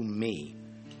except through me.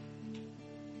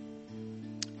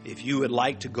 If you would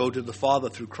like to go to the Father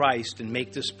through Christ and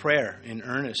make this prayer in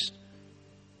earnest,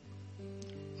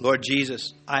 Lord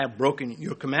Jesus, I have broken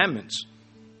your commandments.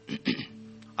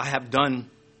 I have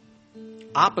done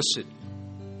opposite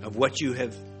of what you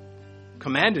have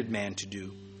commanded man to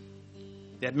do.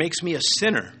 That makes me a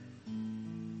sinner.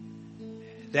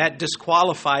 That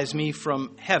disqualifies me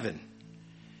from heaven.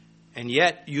 And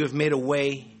yet you have made a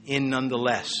way in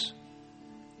nonetheless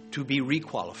to be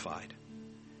requalified.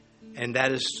 And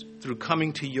that is through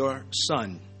coming to your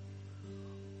Son,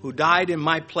 who died in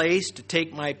my place to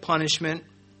take my punishment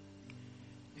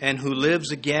and who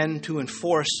lives again to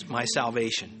enforce my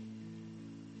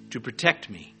salvation, to protect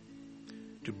me,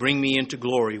 to bring me into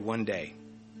glory one day.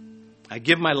 I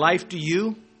give my life to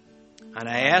you, and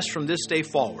I ask from this day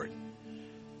forward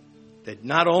that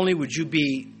not only would you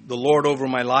be the Lord over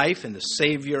my life and the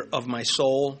Savior of my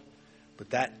soul, but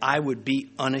that I would be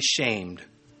unashamed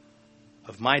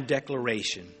of my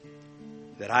declaration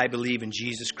that I believe in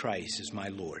Jesus Christ as my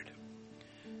Lord.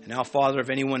 And now, Father, if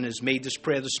anyone has made this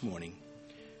prayer this morning,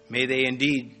 may they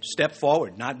indeed step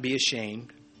forward, not be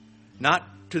ashamed, not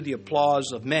to the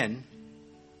applause of men,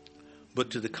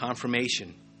 but to the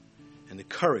confirmation and the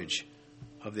courage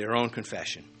of their own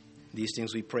confession. These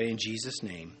things we pray in Jesus'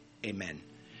 name. Amen.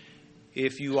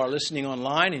 If you are listening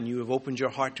online and you have opened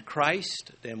your heart to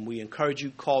Christ, then we encourage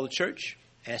you to call the church,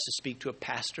 ask to speak to a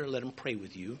pastor, let him pray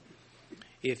with you.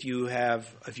 If you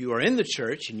are in the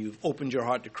church and you've opened your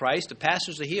heart to Christ, the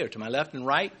pastors are here to my left and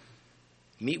right.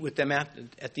 Meet with them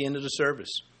at the end of the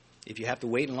service. If you have to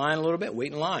wait in line a little bit,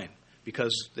 wait in line,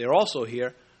 because they're also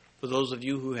here for those of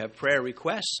you who have prayer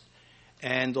requests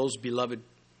and those beloved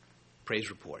praise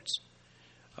reports.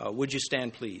 Would you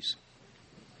stand, please?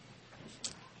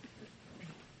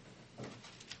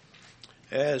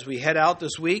 As we head out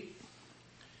this week,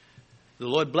 the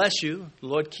Lord bless you, the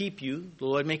Lord keep you, the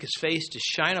Lord make his face to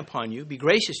shine upon you, be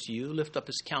gracious to you, lift up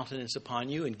his countenance upon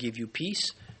you, and give you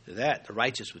peace. To that, the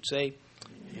righteous would say,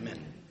 Amen.